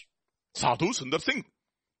desires. Sadhu Sundar Singh.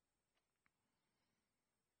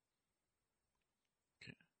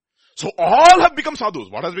 Okay. So all have become sadhus.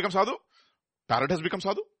 What has become sadhu? Parrot has become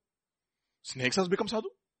sadhu. Snakes has become sadhu.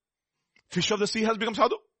 Fish of the sea has become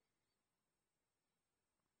sadhu.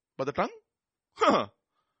 But the tongue?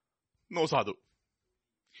 No sadhu.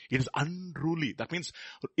 It is unruly. That means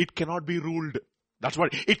it cannot be ruled. That's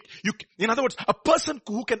what in other words, a person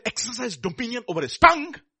who can exercise dominion over his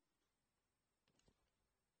tongue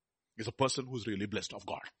is a person who is really blessed of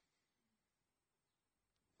God.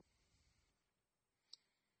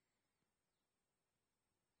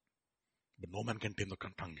 But no man can tame the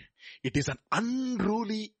tongue. It is an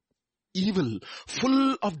unruly evil,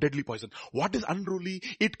 full of deadly poison. What is unruly?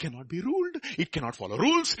 It cannot be ruled. It cannot follow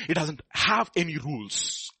rules. It doesn't have any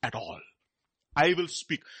rules at all. I will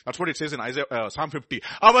speak. That's what it says in Psalm 50.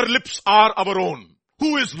 Our lips are our own.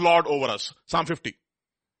 Who is Lord over us? Psalm 50.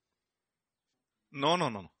 No.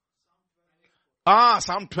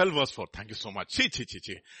 Psalm 12 verse 4. Thank you so much.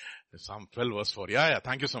 Psalm 12 verse 4. Yeah.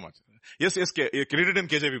 Thank you so much. Yes. Read it in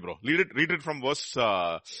KJV, bro. Read it from verse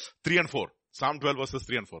 3 and 4. Psalm 12 verses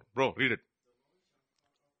 3 and 4. Bro, read it.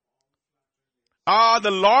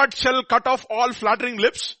 The Lord shall cut off all flattering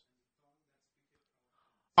lips.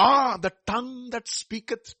 The tongue that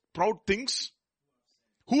speaketh proud things.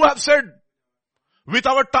 Who have said, with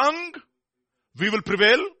our tongue we will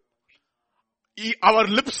prevail. Our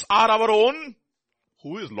lips are our own.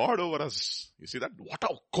 Who is Lord over us? You see that? What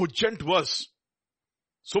a cogent verse.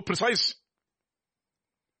 So precise.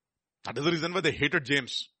 That is the reason why they hated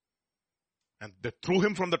James. And they threw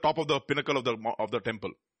him from the top of the pinnacle of the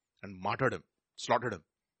temple and martyred him, slaughtered him.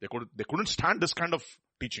 They couldn't stand this kind of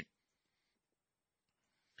teaching.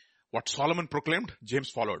 What Solomon proclaimed, James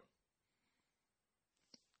followed.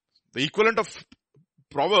 The equivalent of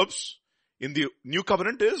Proverbs in the New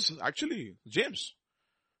Covenant is actually James.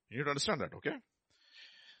 You need to understand that, okay?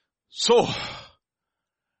 So,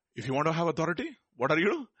 if you want to have authority, what are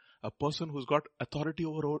you? A person who's got authority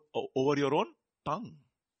over your own tongue.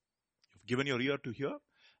 You've given your ear to hear,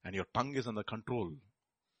 and your tongue is under control.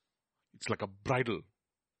 It's like a bridle.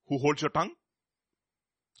 Who holds your tongue?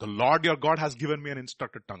 The Lord your God has given me an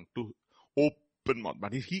instructed tongue to open mouth.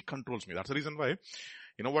 But he controls me. That's the reason why,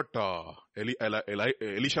 you know what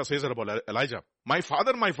Elisha says about Elijah? My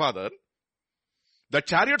father, the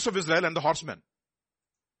chariots of Israel and the horsemen.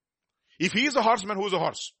 If he is a horseman, who is a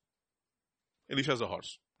horse? Elisha is a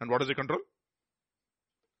horse. And what does he control?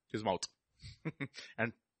 His mouth.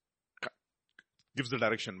 And gives the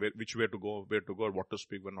direction, which way to go, what to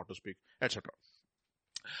speak, when not to speak, etc.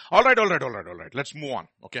 All right. Let's move on.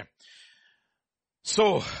 Okay.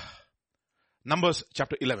 So, Numbers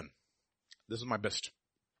chapter 11. This is my best.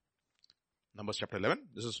 Numbers chapter 11.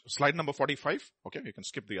 This is slide number 45. Okay. You can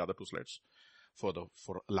skip the other two slides for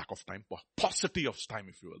lack of time, paucity of time,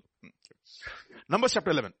 if you will. Okay. Numbers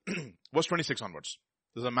chapter 11, verse 26 onwards.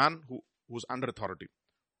 There's a man who's under authority.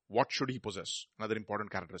 What should he possess? Another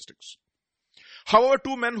important characteristics. However,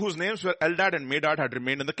 two men whose names were Eldad and Medad had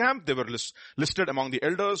remained in the camp. They were listed among the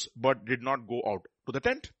elders, but did not go out to the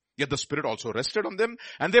tent. Yet the Spirit also rested on them,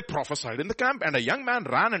 and they prophesied in the camp. And a young man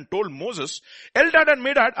ran and told Moses, Eldad and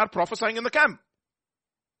Medad are prophesying in the camp.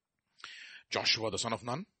 Joshua, the son of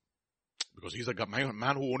Nun, because he's a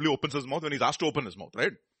man who only opens his mouth when he's asked to open his mouth,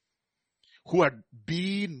 right? Who had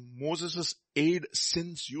been Moses' aide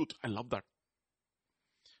since youth. I love that.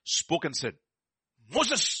 Spoke and said,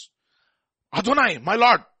 Moses, Adonai, my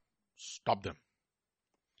Lord, stop them.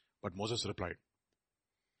 But Moses replied,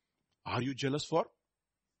 are you jealous for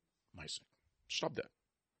my sake? Stop there.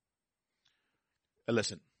 A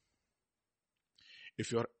lesson.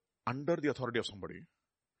 If you are under the authority of somebody,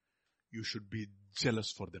 you should be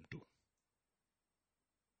jealous for them too.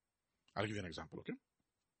 I'll give you an example, okay?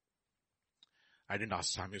 I didn't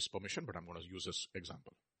ask Sammy's permission, but I'm going to use this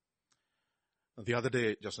example. The other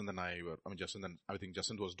day,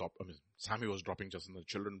 Sammy was dropping Jacinth and the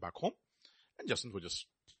children back home, and Jacinth was just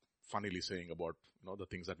funnily saying about, the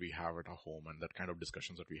things that we have at our home and that kind of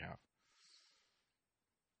discussions that we have.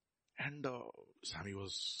 And Sammy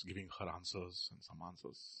was giving her answers and some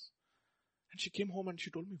answers. And she came home and she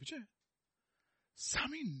told me, Vijay,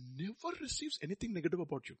 Sammy never receives anything negative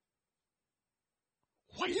about you.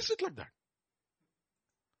 Why is it like that?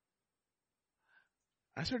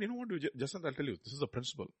 I said, you know what, Jacinth, I'll tell you, this is a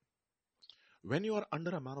principle. When you are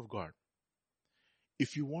under a man of God,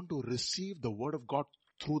 if you want to receive the word of God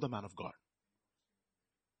through the man of God,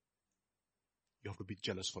 you have to be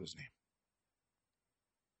jealous for his name.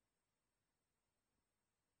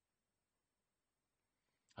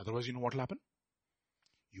 Otherwise, you know what will happen?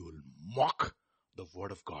 You will mock the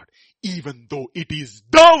word of God, even though it is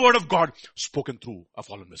the word of God spoken through a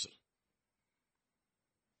fallen vessel.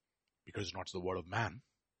 Because it's not the word of man,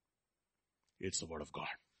 it's the word of God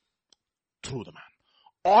through the man,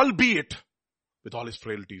 albeit with all his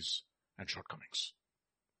frailties and shortcomings.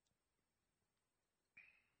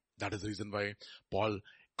 That is the reason why Paul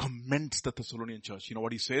commends the Thessalonian church. You know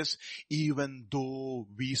what he says? Even though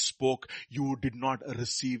we spoke, you did not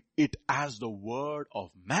receive it as the word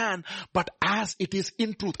of man, but as it is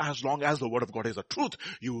in truth. As long as the word of God is the truth,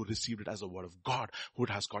 you received it as the word of God, which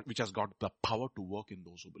has got the power to work in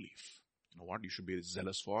those who believe. You know what you should be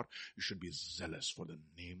zealous for? You should be zealous for the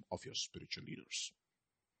name of your spiritual leaders.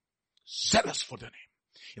 Zealous for their name.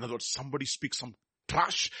 In other words, somebody speaks some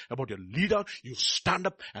trash about your leader, you stand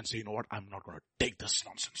up and say, you know what, I'm not going to take this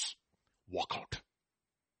nonsense. Walk out.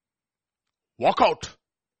 Walk out.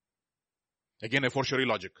 Again, a fortiori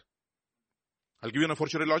logic. I'll give you an a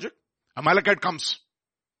fortiori logic. Amalekite comes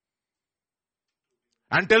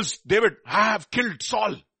and tells David, I have killed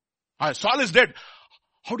Saul. Saul is dead.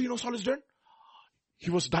 How do you know Saul is dead?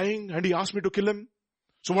 He was dying and he asked me to kill him.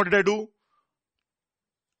 So what did I do?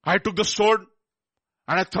 I took the sword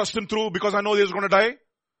and I thrust him through because I know he was going to die.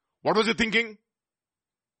 What was he thinking?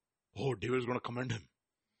 Oh, David is going to commend him.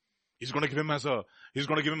 He's going to give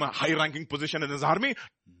him a high ranking position in his army.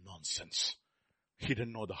 Nonsense. He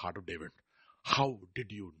didn't know the heart of David. How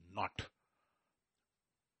did you not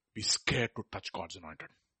be scared to touch God's anointed?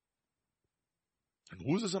 And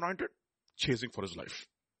who is his anointed? Chasing for his life.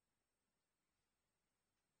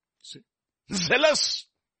 See? Zealous.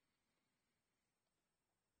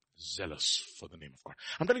 Zealous for the name of God.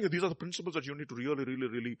 I'm telling you, these are the principles that you need to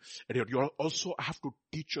really adhere. You also have to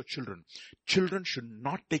teach your children. Children should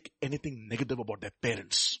not take anything negative about their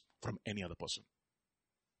parents from any other person.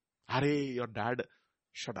 Are your dad,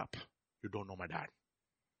 shut up. You don't know my dad.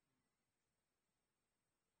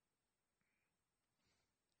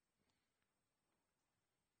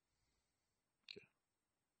 Okay.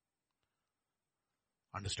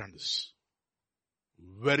 Understand this.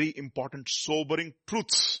 Very important, sobering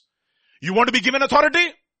truths. You want to be given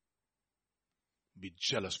authority? Be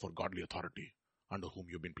jealous for godly authority under whom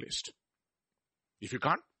you've been placed. If you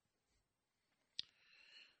can't,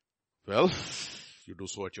 well, you do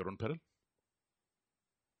so at your own peril.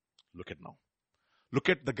 Look at now. Look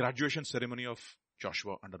at the graduation ceremony of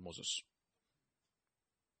Joshua under Moses.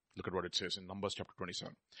 Look at what it says in Numbers chapter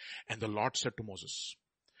 27. And the Lord said to Moses,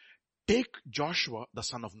 take Joshua the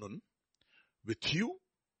son of Nun with you,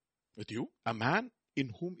 a man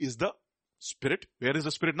in whom is the Spirit. Where is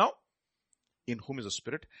the Spirit now? In whom is the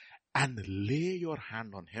Spirit. And lay your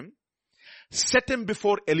hand on him. Set him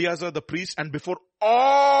before Eleazar the priest and before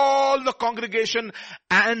all the congregation,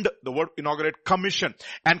 and the word inaugurate, commission.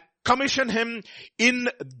 And commission him in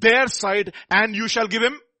their sight, and you shall give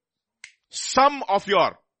him some of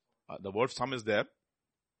your, the word some is there.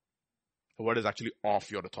 The word is actually of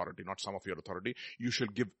your authority, not some of your authority. You shall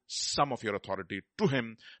give some of your authority to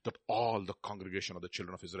him, that all the congregation of the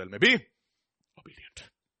children of Israel may be obedient.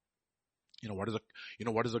 What is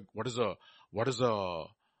a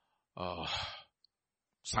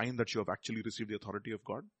sign that you have actually received the authority of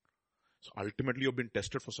God? So ultimately you've been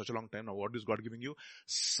tested for such a long time. Now what is God giving you?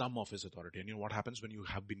 Some of his authority. And you know what happens when you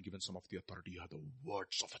have been given some of the authority? You have the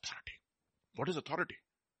words of authority. What is authority?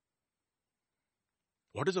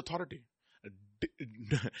 What is authority?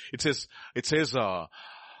 It says,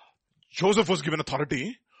 Joseph was given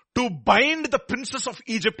authority to bind the princes of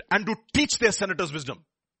Egypt and to teach their senators wisdom.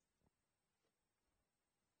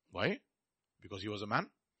 Why? Because he was a man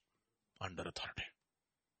under authority.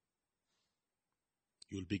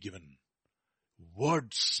 You will be given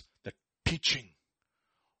words, that teaching,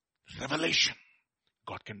 revelation.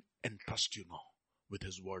 God can entrust you now with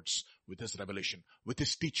his words, with his revelation, with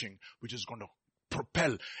his teaching, which is going to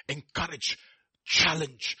propel, encourage,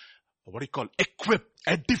 challenge, equip,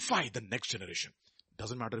 edify the next generation.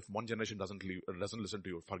 Doesn't matter if one generation doesn't listen to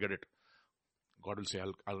you, forget it. God will say,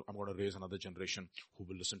 I'm going to raise another generation who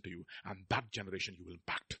will listen to you, and that generation you will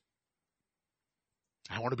impact.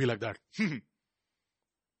 I want to be like that.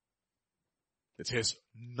 It says,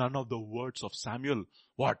 none of the words of Samuel.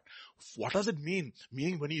 What does it mean?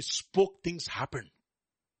 Meaning when he spoke, things happened.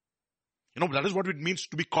 That is what it means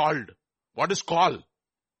to be called. What is call?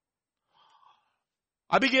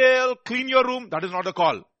 Abigail, clean your room. That is not a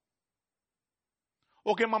call.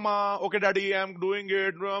 Okay, mama. Okay, daddy, I'm doing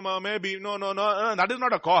it. Mama, maybe. No. That is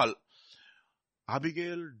not a call.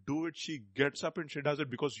 Abigail, do it. She gets up and she does it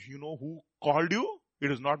because you know who called you? It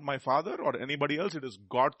is not my father or anybody else. It is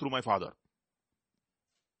God through my father.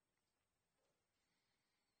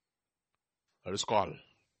 That is call.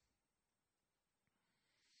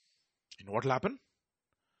 You know what will happen?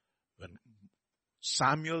 When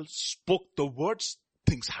Samuel spoke the words,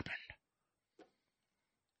 things happened.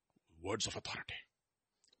 Words of authority.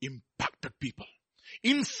 Impacted people.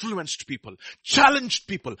 Influenced people. Challenged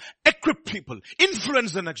people. Equipped people.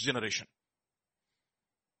 Influenced the next generation.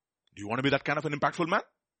 Do you want to be that kind of an impactful man?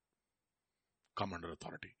 Come under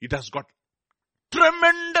authority. It has got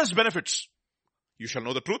tremendous benefits. You shall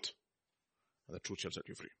know the truth, and the truth shall set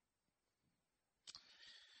you free.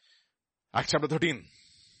 Acts chapter 13.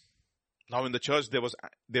 Now in the church there was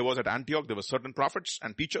at Antioch, there were certain prophets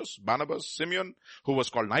and teachers, Barnabas, Simeon, who was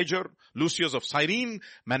called Niger, Lucius of Cyrene,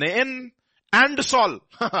 Manaen, and Saul.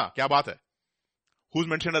 Kya baat hai? Who's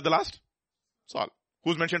mentioned at the last? Saul.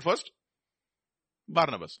 Who's mentioned first?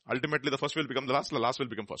 Barnabas. Ultimately the first will become the last will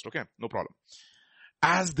become first. Okay, no problem.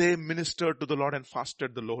 As they ministered to the Lord and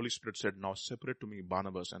fasted, the Holy Spirit said, now separate to me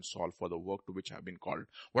Barnabas and Saul for the work to which I have been called.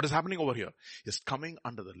 What is happening over here is coming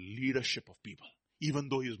under the leadership of people. Even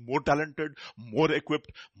though he is more talented, more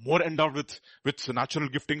equipped, more endowed with natural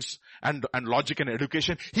giftings and logic and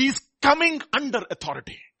education, he is coming under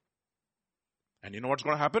authority. And you know what's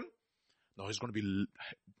going to happen? Now he's going to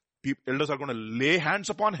be, elders are going to lay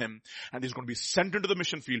hands upon him and he's going to be sent into the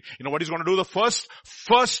mission field. You know what he's going to do? The first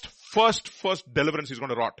deliverance he's going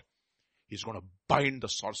to wrought. He's going to bind the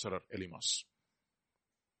sorcerer Elymas.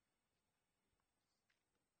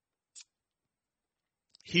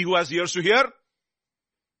 He who has ears to hear,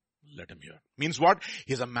 let him hear. Means what?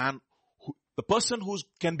 He's a man who, the person who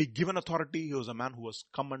can be given authority, he was a man who has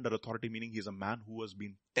come under authority, meaning he's a man who has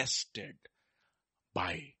been tested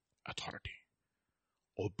by authority.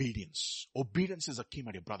 Obedience. Obedience is a key,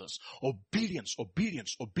 my dear brothers. Obedience to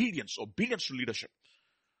leadership.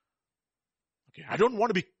 Okay, I don't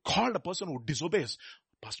want to be called a person who disobeys.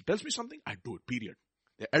 Pastor tells me something, I do it, period.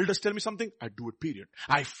 The elders tell me something, I do it, period.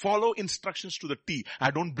 I follow instructions to the T.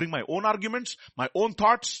 I don't bring my own arguments, my own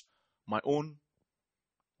thoughts, my own,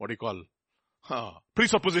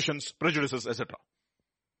 presuppositions, prejudices, etc.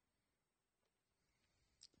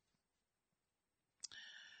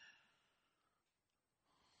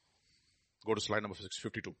 Go to slide number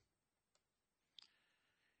 652.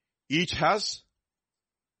 Each has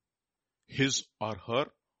his or her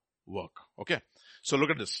work. Okay. So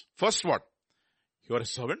look at this. First what? You are a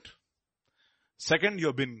servant. Second, you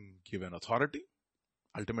have been given authority.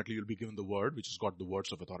 Ultimately, you'll be given the word, which has got the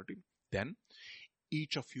words of authority. Then,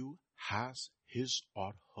 each of you has his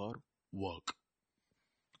or her work.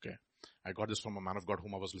 Okay. I got this from a man of God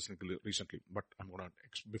whom I was listening to recently, but I'm going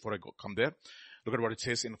to, before I come there, look at what it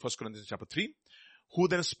says in 1 Corinthians chapter 3. Who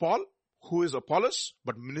then is Paul? Who is Apollos?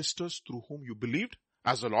 But ministers through whom you believed,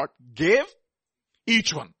 as the Lord gave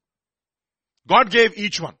each one. God gave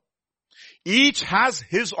each one. Each has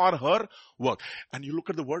his or her work. And you look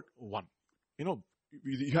at the word one. You know,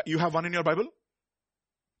 you have one in your Bible?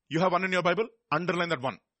 You have one in your Bible? Underline that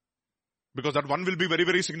one. Because that one will be very,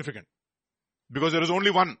 very significant. Because there is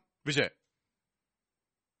only one Vijay.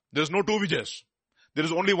 There is no two Vijayas. There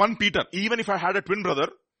is only one Peter. Even if I had a twin brother,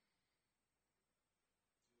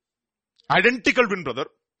 identical twin brother,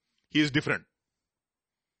 he is different.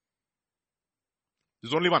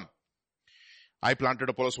 There's only one. I planted,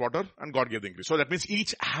 Apollos water, and God gave the increase. So that means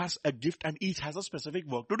each has a gift and each has a specific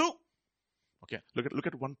work to do. Okay, look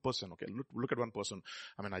at one person. Okay, look at one person.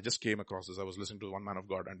 I mean, I just came across this. I was listening to one man of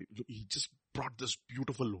God, and he just brought this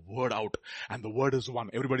beautiful word out, and the word is one.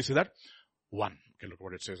 Everybody say that? One. Okay, look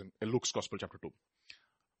what it says in Luke's Gospel, chapter 2,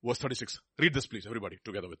 verse 36. Read this, please, everybody,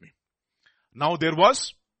 together with me. Now there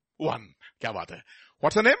was one. Kya baat hai?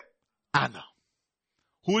 What's her name? Anna.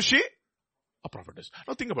 Who is she? A prophetess.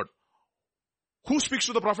 Now think about it. Who speaks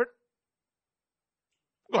to the prophet?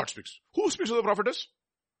 God speaks. Who speaks to the prophetess?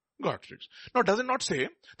 God speaks. Now, does it not say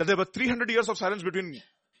that there were 300 years of silence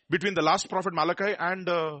between the last prophet Malachi and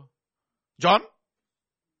John?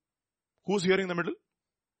 Who's here in the middle?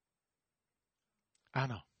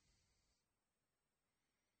 Anna.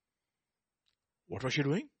 What was she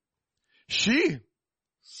doing? She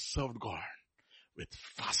served God with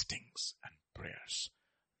fastings and prayers.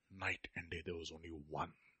 Night and day, there was only one.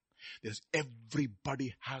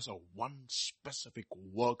 Everybody has a one specific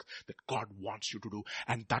work that God wants you to do,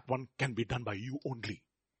 and that one can be done by you only.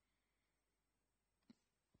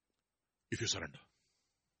 If you surrender.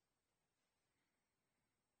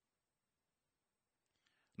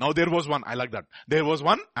 Now there was one, I like that. There was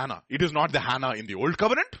one Anna. It is not the Hannah in the old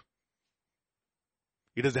covenant.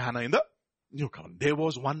 It is the Hannah in the new covenant. There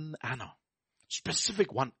was one Anna.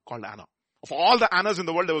 Specific one called Anna. Of all the Annas in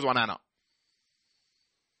the world, there was one Anna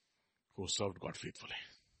who served God faithfully.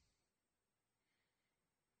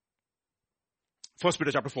 1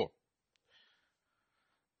 Peter chapter 4.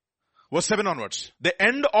 Verse 7 onwards. The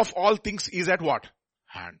end of all things is at what?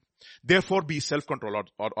 Hand. Therefore be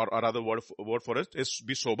self-controlled, or other word for it is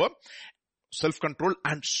be sober, self-controlled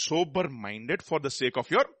and sober-minded for the sake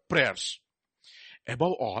of your prayers.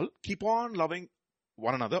 Above all, keep on loving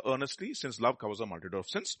one another earnestly, since love covers a multitude of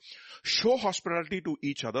sins. Show hospitality to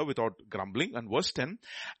each other without grumbling. And verse 10,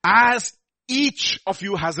 as each of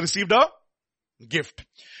you has received a gift,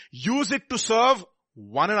 use it to serve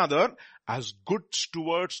one another as good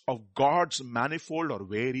stewards of God's manifold or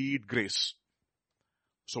varied grace.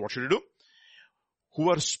 So what should you do?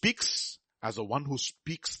 Whoever speaks as the one who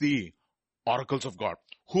speaks the oracles of God.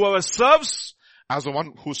 Whoever serves as the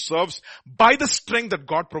one who serves by the strength that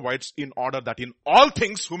God provides, in order that in all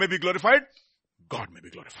things who may be glorified? God may be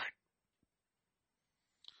glorified.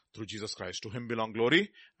 Through Jesus Christ, to him belong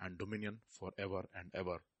glory and dominion forever and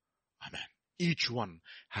ever. Amen. Each one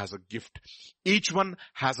has a gift. Each one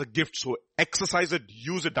has a gift. So exercise it,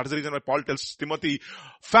 use it. That is the reason why Paul tells Timothy,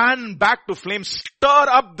 fan back to flame, stir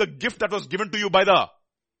up the gift that was given to you by the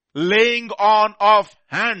laying on of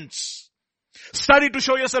hands. Study to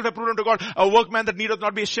show yourself approved unto God, a workman that needeth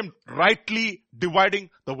not be ashamed, rightly dividing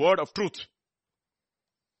the word of truth.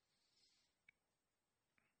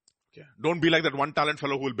 Okay. Don't be like that one talent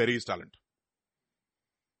fellow who will bury his talent.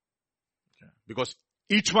 Okay. Because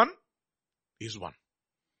each one is one.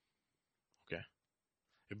 Okay.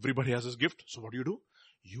 Everybody has his gift. So what do?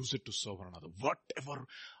 Use it to serve one another. Whatever,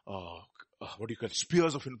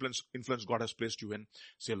 spheres of influence God has placed you in.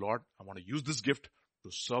 Say, Lord, I want to use this gift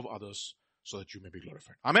to serve others so that you may be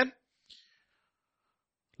glorified. Amen.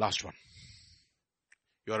 Last one.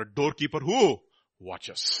 You are a doorkeeper who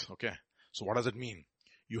watches. Okay. So what does it mean?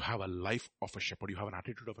 You have a life of a shepherd. You have an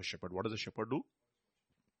attitude of a shepherd. What does a shepherd do?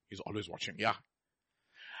 He's always watching. Yeah.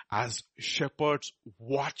 As shepherds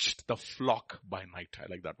watched the flock by night. I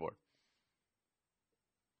like that word.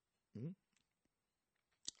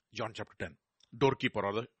 John chapter 10. Doorkeeper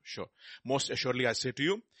or the sure. Most assuredly I say to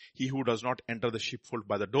you, he who does not enter the sheepfold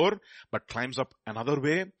by the door, but climbs up another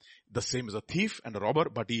way, the same is a thief and a robber,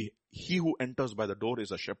 but he who enters by the door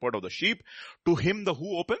is a shepherd of the sheep. To him the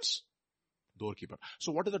who opens? Doorkeeper.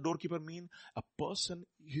 So what does a doorkeeper mean? A person,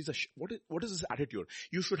 what is his attitude?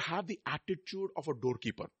 You should have the attitude of a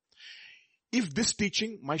doorkeeper. If this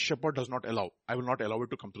teaching my shepherd does not allow, I will not allow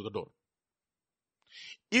it to come through the door.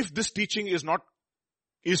 If this teaching is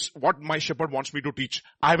what my shepherd wants me to teach,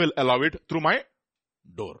 I will allow it through my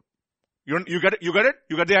door. You get it? You get it?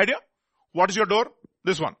 You get the idea? What is your door?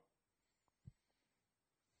 This one.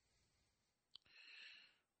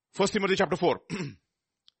 1 Timothy chapter 4.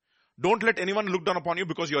 Don't let anyone look down upon you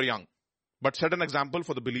because you are young, but set an example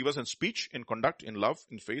for the believers in speech, in conduct, in love,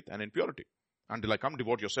 in faith, and in purity. Until I come,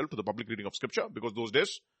 devote yourself to the public reading of scripture, because those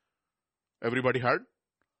days, everybody had.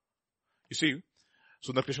 You see,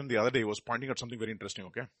 Sundar Krishnan the other day was pointing at something very interesting,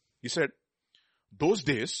 okay? He said, those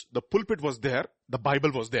days, the pulpit was there, the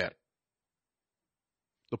Bible was there.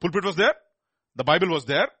 The pulpit was there, the Bible was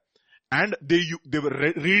there, and they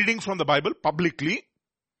were reading from the Bible publicly,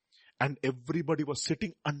 and everybody was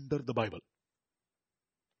sitting under the Bible.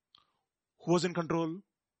 Who was in control?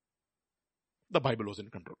 The Bible was in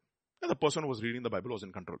control. And the person who was reading the Bible was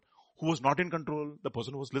in control. Who was not in control? The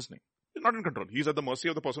person who was listening. He's not in control. He's at the mercy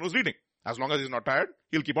of the person who's reading. As long as he's not tired,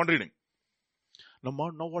 he'll keep on reading. Now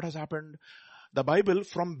what has happened? The Bible,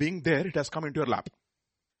 from being there, it has come into your lap.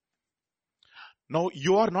 Now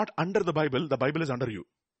you are not under the Bible is under you.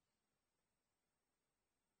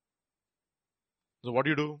 So what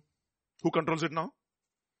do? Who controls it now?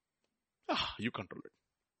 You control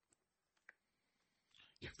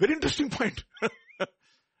it. Very interesting point.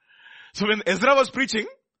 So when Ezra was preaching,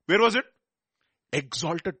 where was it?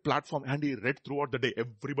 Exalted platform, and he read throughout the day.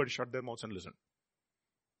 Everybody shut their mouths and listened.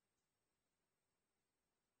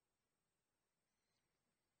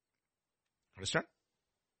 Understand?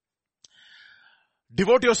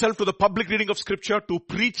 Devote yourself to the public reading of scripture, to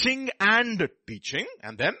preaching and teaching,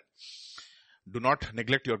 and then do not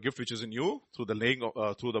neglect your gift which is in you through the laying of,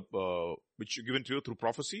 which is given to you through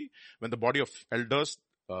prophecy. When the body of elders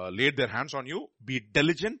laid their hands on you, be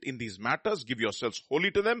diligent in these matters. Give yourselves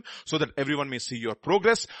wholly to them, so that everyone may see your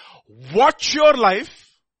progress. Watch your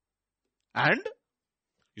life, and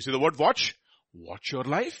you see the word watch. Watch your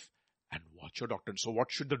life and watch your doctrine. So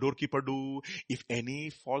what should the doorkeeper do? If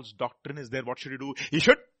any false doctrine is there, what should he do? He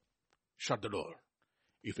should shut the door.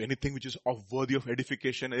 If anything which is worthy of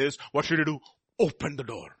edification is, what should he do? Open the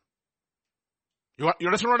door. You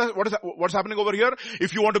understand what's happening over here?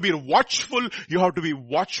 If you want to be watchful, you have to be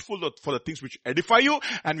watchful for the things which edify you,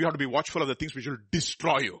 and you have to be watchful of the things which will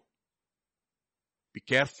destroy you. Be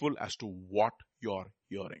careful as to what you're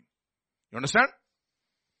hearing. You understand?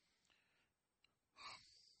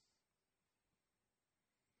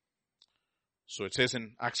 So it says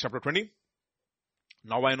in Acts chapter 20,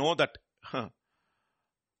 now I know that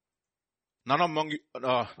none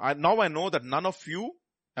of you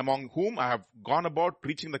among whom I have gone about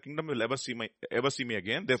preaching the kingdom will ever see me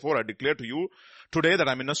again. Therefore I declare to you today that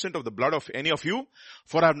I am innocent of the blood of any of you,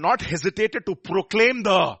 for I have not hesitated to proclaim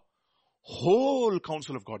the whole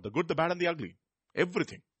counsel of God, the good, the bad, and the ugly.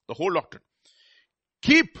 Everything, the whole doctrine.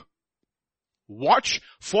 Keep watch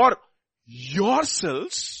for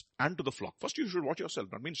yourselves and to the flock. First you should watch yourself.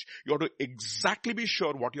 That means you have to exactly be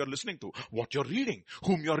sure what you are listening to, what you are reading,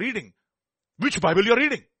 whom you are reading, which Bible you are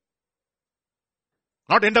reading.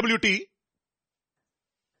 Not NWT,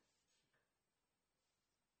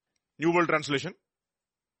 New World Translation.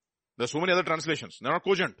 There are so many other translations. They are not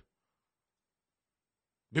cogent.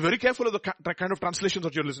 Be very careful of the kind of translations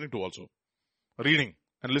that you are listening to also. Reading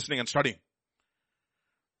and listening and studying.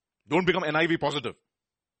 Don't become NIV positive.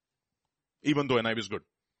 Even though NIV is good.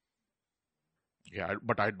 Yeah,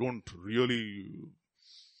 but I don't really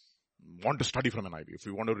want to study from NIV. If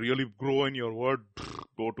you want to really grow in your word,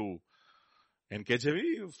 go to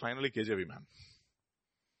NKJV, finally KJV, man.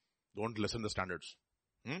 Don't lessen the standards.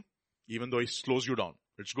 Even though it slows you down,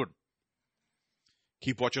 it's good.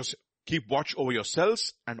 Keep watch over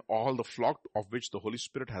yourselves and all the flock of which the Holy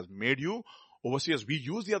Spirit has made you overseers. We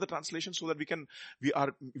use the other translations so that we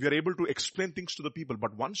are able to explain things to the people.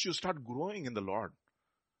 But once you start growing in the Lord,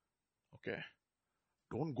 okay,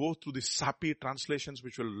 don't go through the sappy translations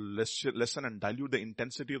which will lessen and dilute the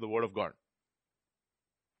intensity of the word of God.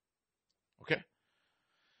 Okay.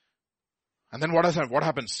 And then what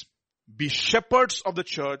happens? Be shepherds of the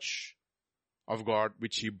church of God,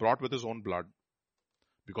 which he brought with his own blood.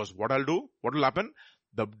 Because what I'll do, what will happen?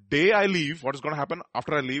 The day I leave, what is going to happen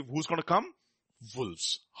after I leave? Who's going to come?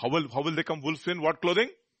 Wolves. How will they come? Wolves in what clothing?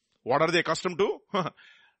 What are they accustomed to?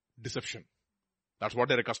 Deception. That's what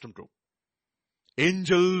they're accustomed to.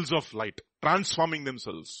 Angels of light, transforming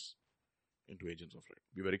themselves into agents of light.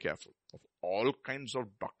 Be very careful of all kinds of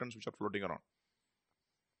doctrines which are floating around.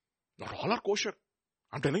 Not all are kosher.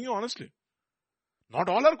 I'm telling you honestly. Not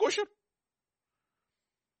all are kosher.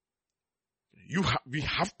 We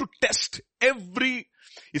have to test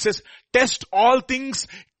it says, test all things,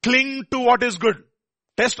 cling to what is good.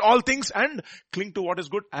 Test all things and cling to what is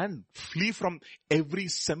good and flee from every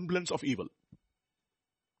semblance of evil.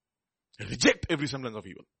 Reject every semblance of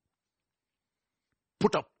evil.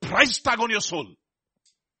 Put a price tag on your soul.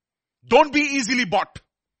 Don't be easily bought.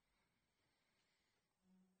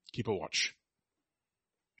 Keep a watch.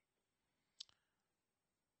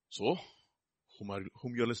 So,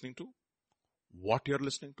 whom you're listening to, what you're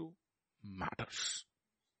listening to matters.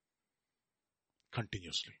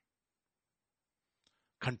 Continuously.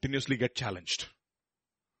 Continuously get challenged.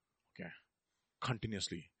 Okay.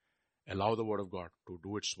 Continuously allow the word of God to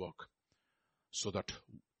do its work so that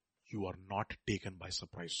you are not taken by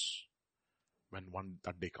surprise when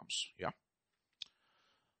that day comes. Yeah.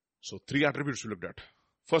 So 3 attributes we looked at.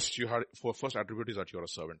 First attribute is that you're a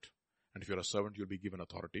servant. And if you're a servant, you'll be given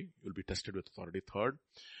authority. You'll be tested with authority. Third,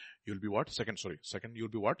 you'll be what? Second, you'll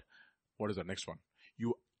be what? What is the next one?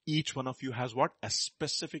 Each one of you has what? A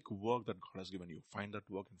specific work that God has given you. Find that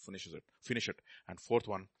work and finish it. And fourth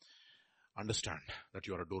one, understand that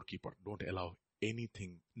you are a doorkeeper. Don't allow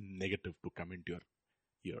anything negative to come into your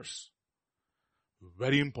ears.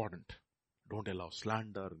 Very important. Don't allow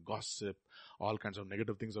slander, gossip, all kinds of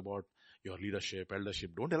negative things about your leadership,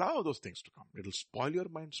 eldership. Don't allow those things to come. It'll spoil your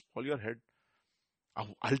mind, spoil your head.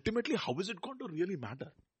 Ultimately, how is it going to really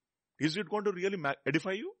matter? Is it going to really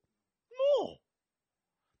edify you? No.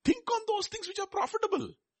 Think on those things which are profitable.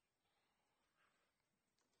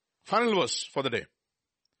 Final verse for the day.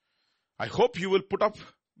 I hope you will put up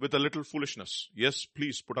with a little foolishness. Yes,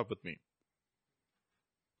 please put up with me.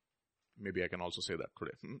 Maybe I can also say that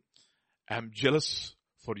today. I am jealous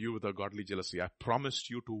for you with a godly jealousy. I promised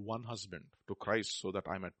you to one husband, to Christ, so that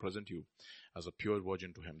I might present you as a pure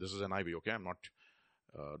virgin to him. This is an NIV, okay? I'm not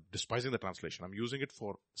despising the translation. I'm using it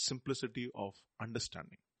for simplicity of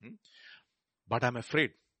understanding. But I'm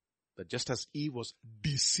afraid that just as Eve was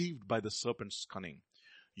deceived by the serpent's cunning,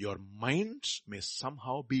 your minds may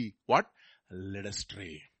somehow be what? Led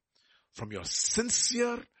astray from your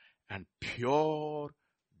sincere and pure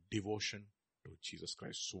devotion to Jesus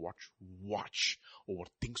Christ. So watch over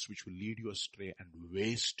things which will lead you astray and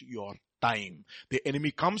waste your time. The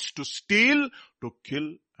enemy comes to steal, to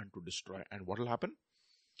kill, and to destroy. And what will happen?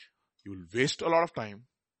 You will waste a lot of time.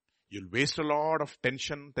 You'll waste a lot of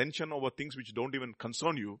tension over things which don't even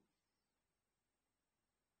concern you.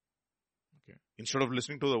 Okay. Instead of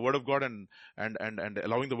listening to the word of God and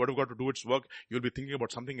allowing the word of God to do its work, you'll be thinking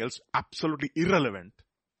about something else absolutely irrelevant,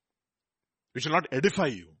 which will not edify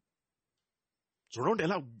you. So don't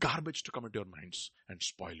allow garbage to come into your minds and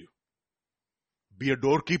spoil you. Be a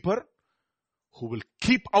doorkeeper who will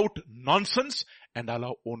keep out nonsense and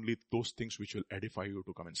allow only those things which will edify you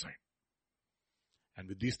to come inside. And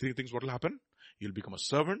with these 3 things, what will happen? You'll become a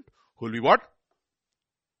servant who will be what?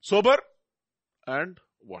 Sober and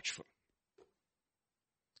watchful.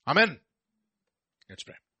 Amen. Let's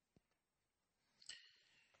pray.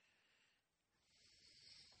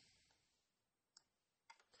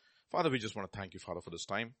 Father, we just want to thank you, Father, for this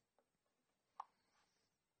time.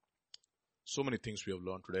 So many things we have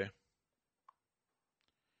learned today.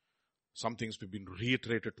 Some things have been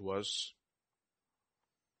reiterated to us.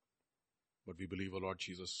 But we believe, O Lord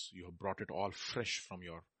Jesus, you have brought it all fresh from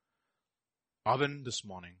your oven this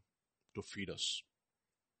morning to feed us.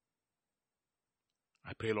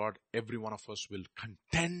 I pray, Lord, every one of us will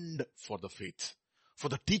contend for the faith, for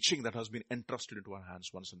the teaching that has been entrusted into our hands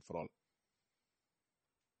once and for all.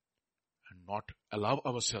 And not allow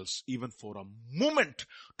ourselves even for a moment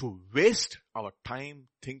to waste our time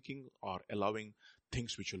thinking or allowing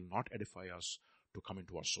things which will not edify us to come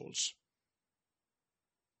into our souls.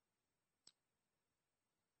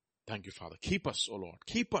 Thank you, Father. Keep us, O Lord.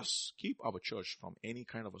 Keep us. Keep our church from any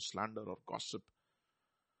kind of a slander or gossip.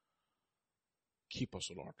 Keep us,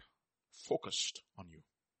 O Lord, focused on you.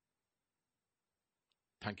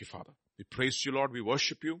 Thank you, Father. We praise you, Lord. We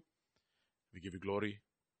worship you. We give you glory.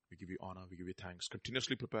 We give you honor. We give you thanks.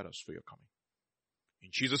 Continuously prepare us for your coming. In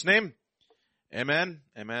Jesus' name, amen,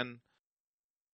 amen.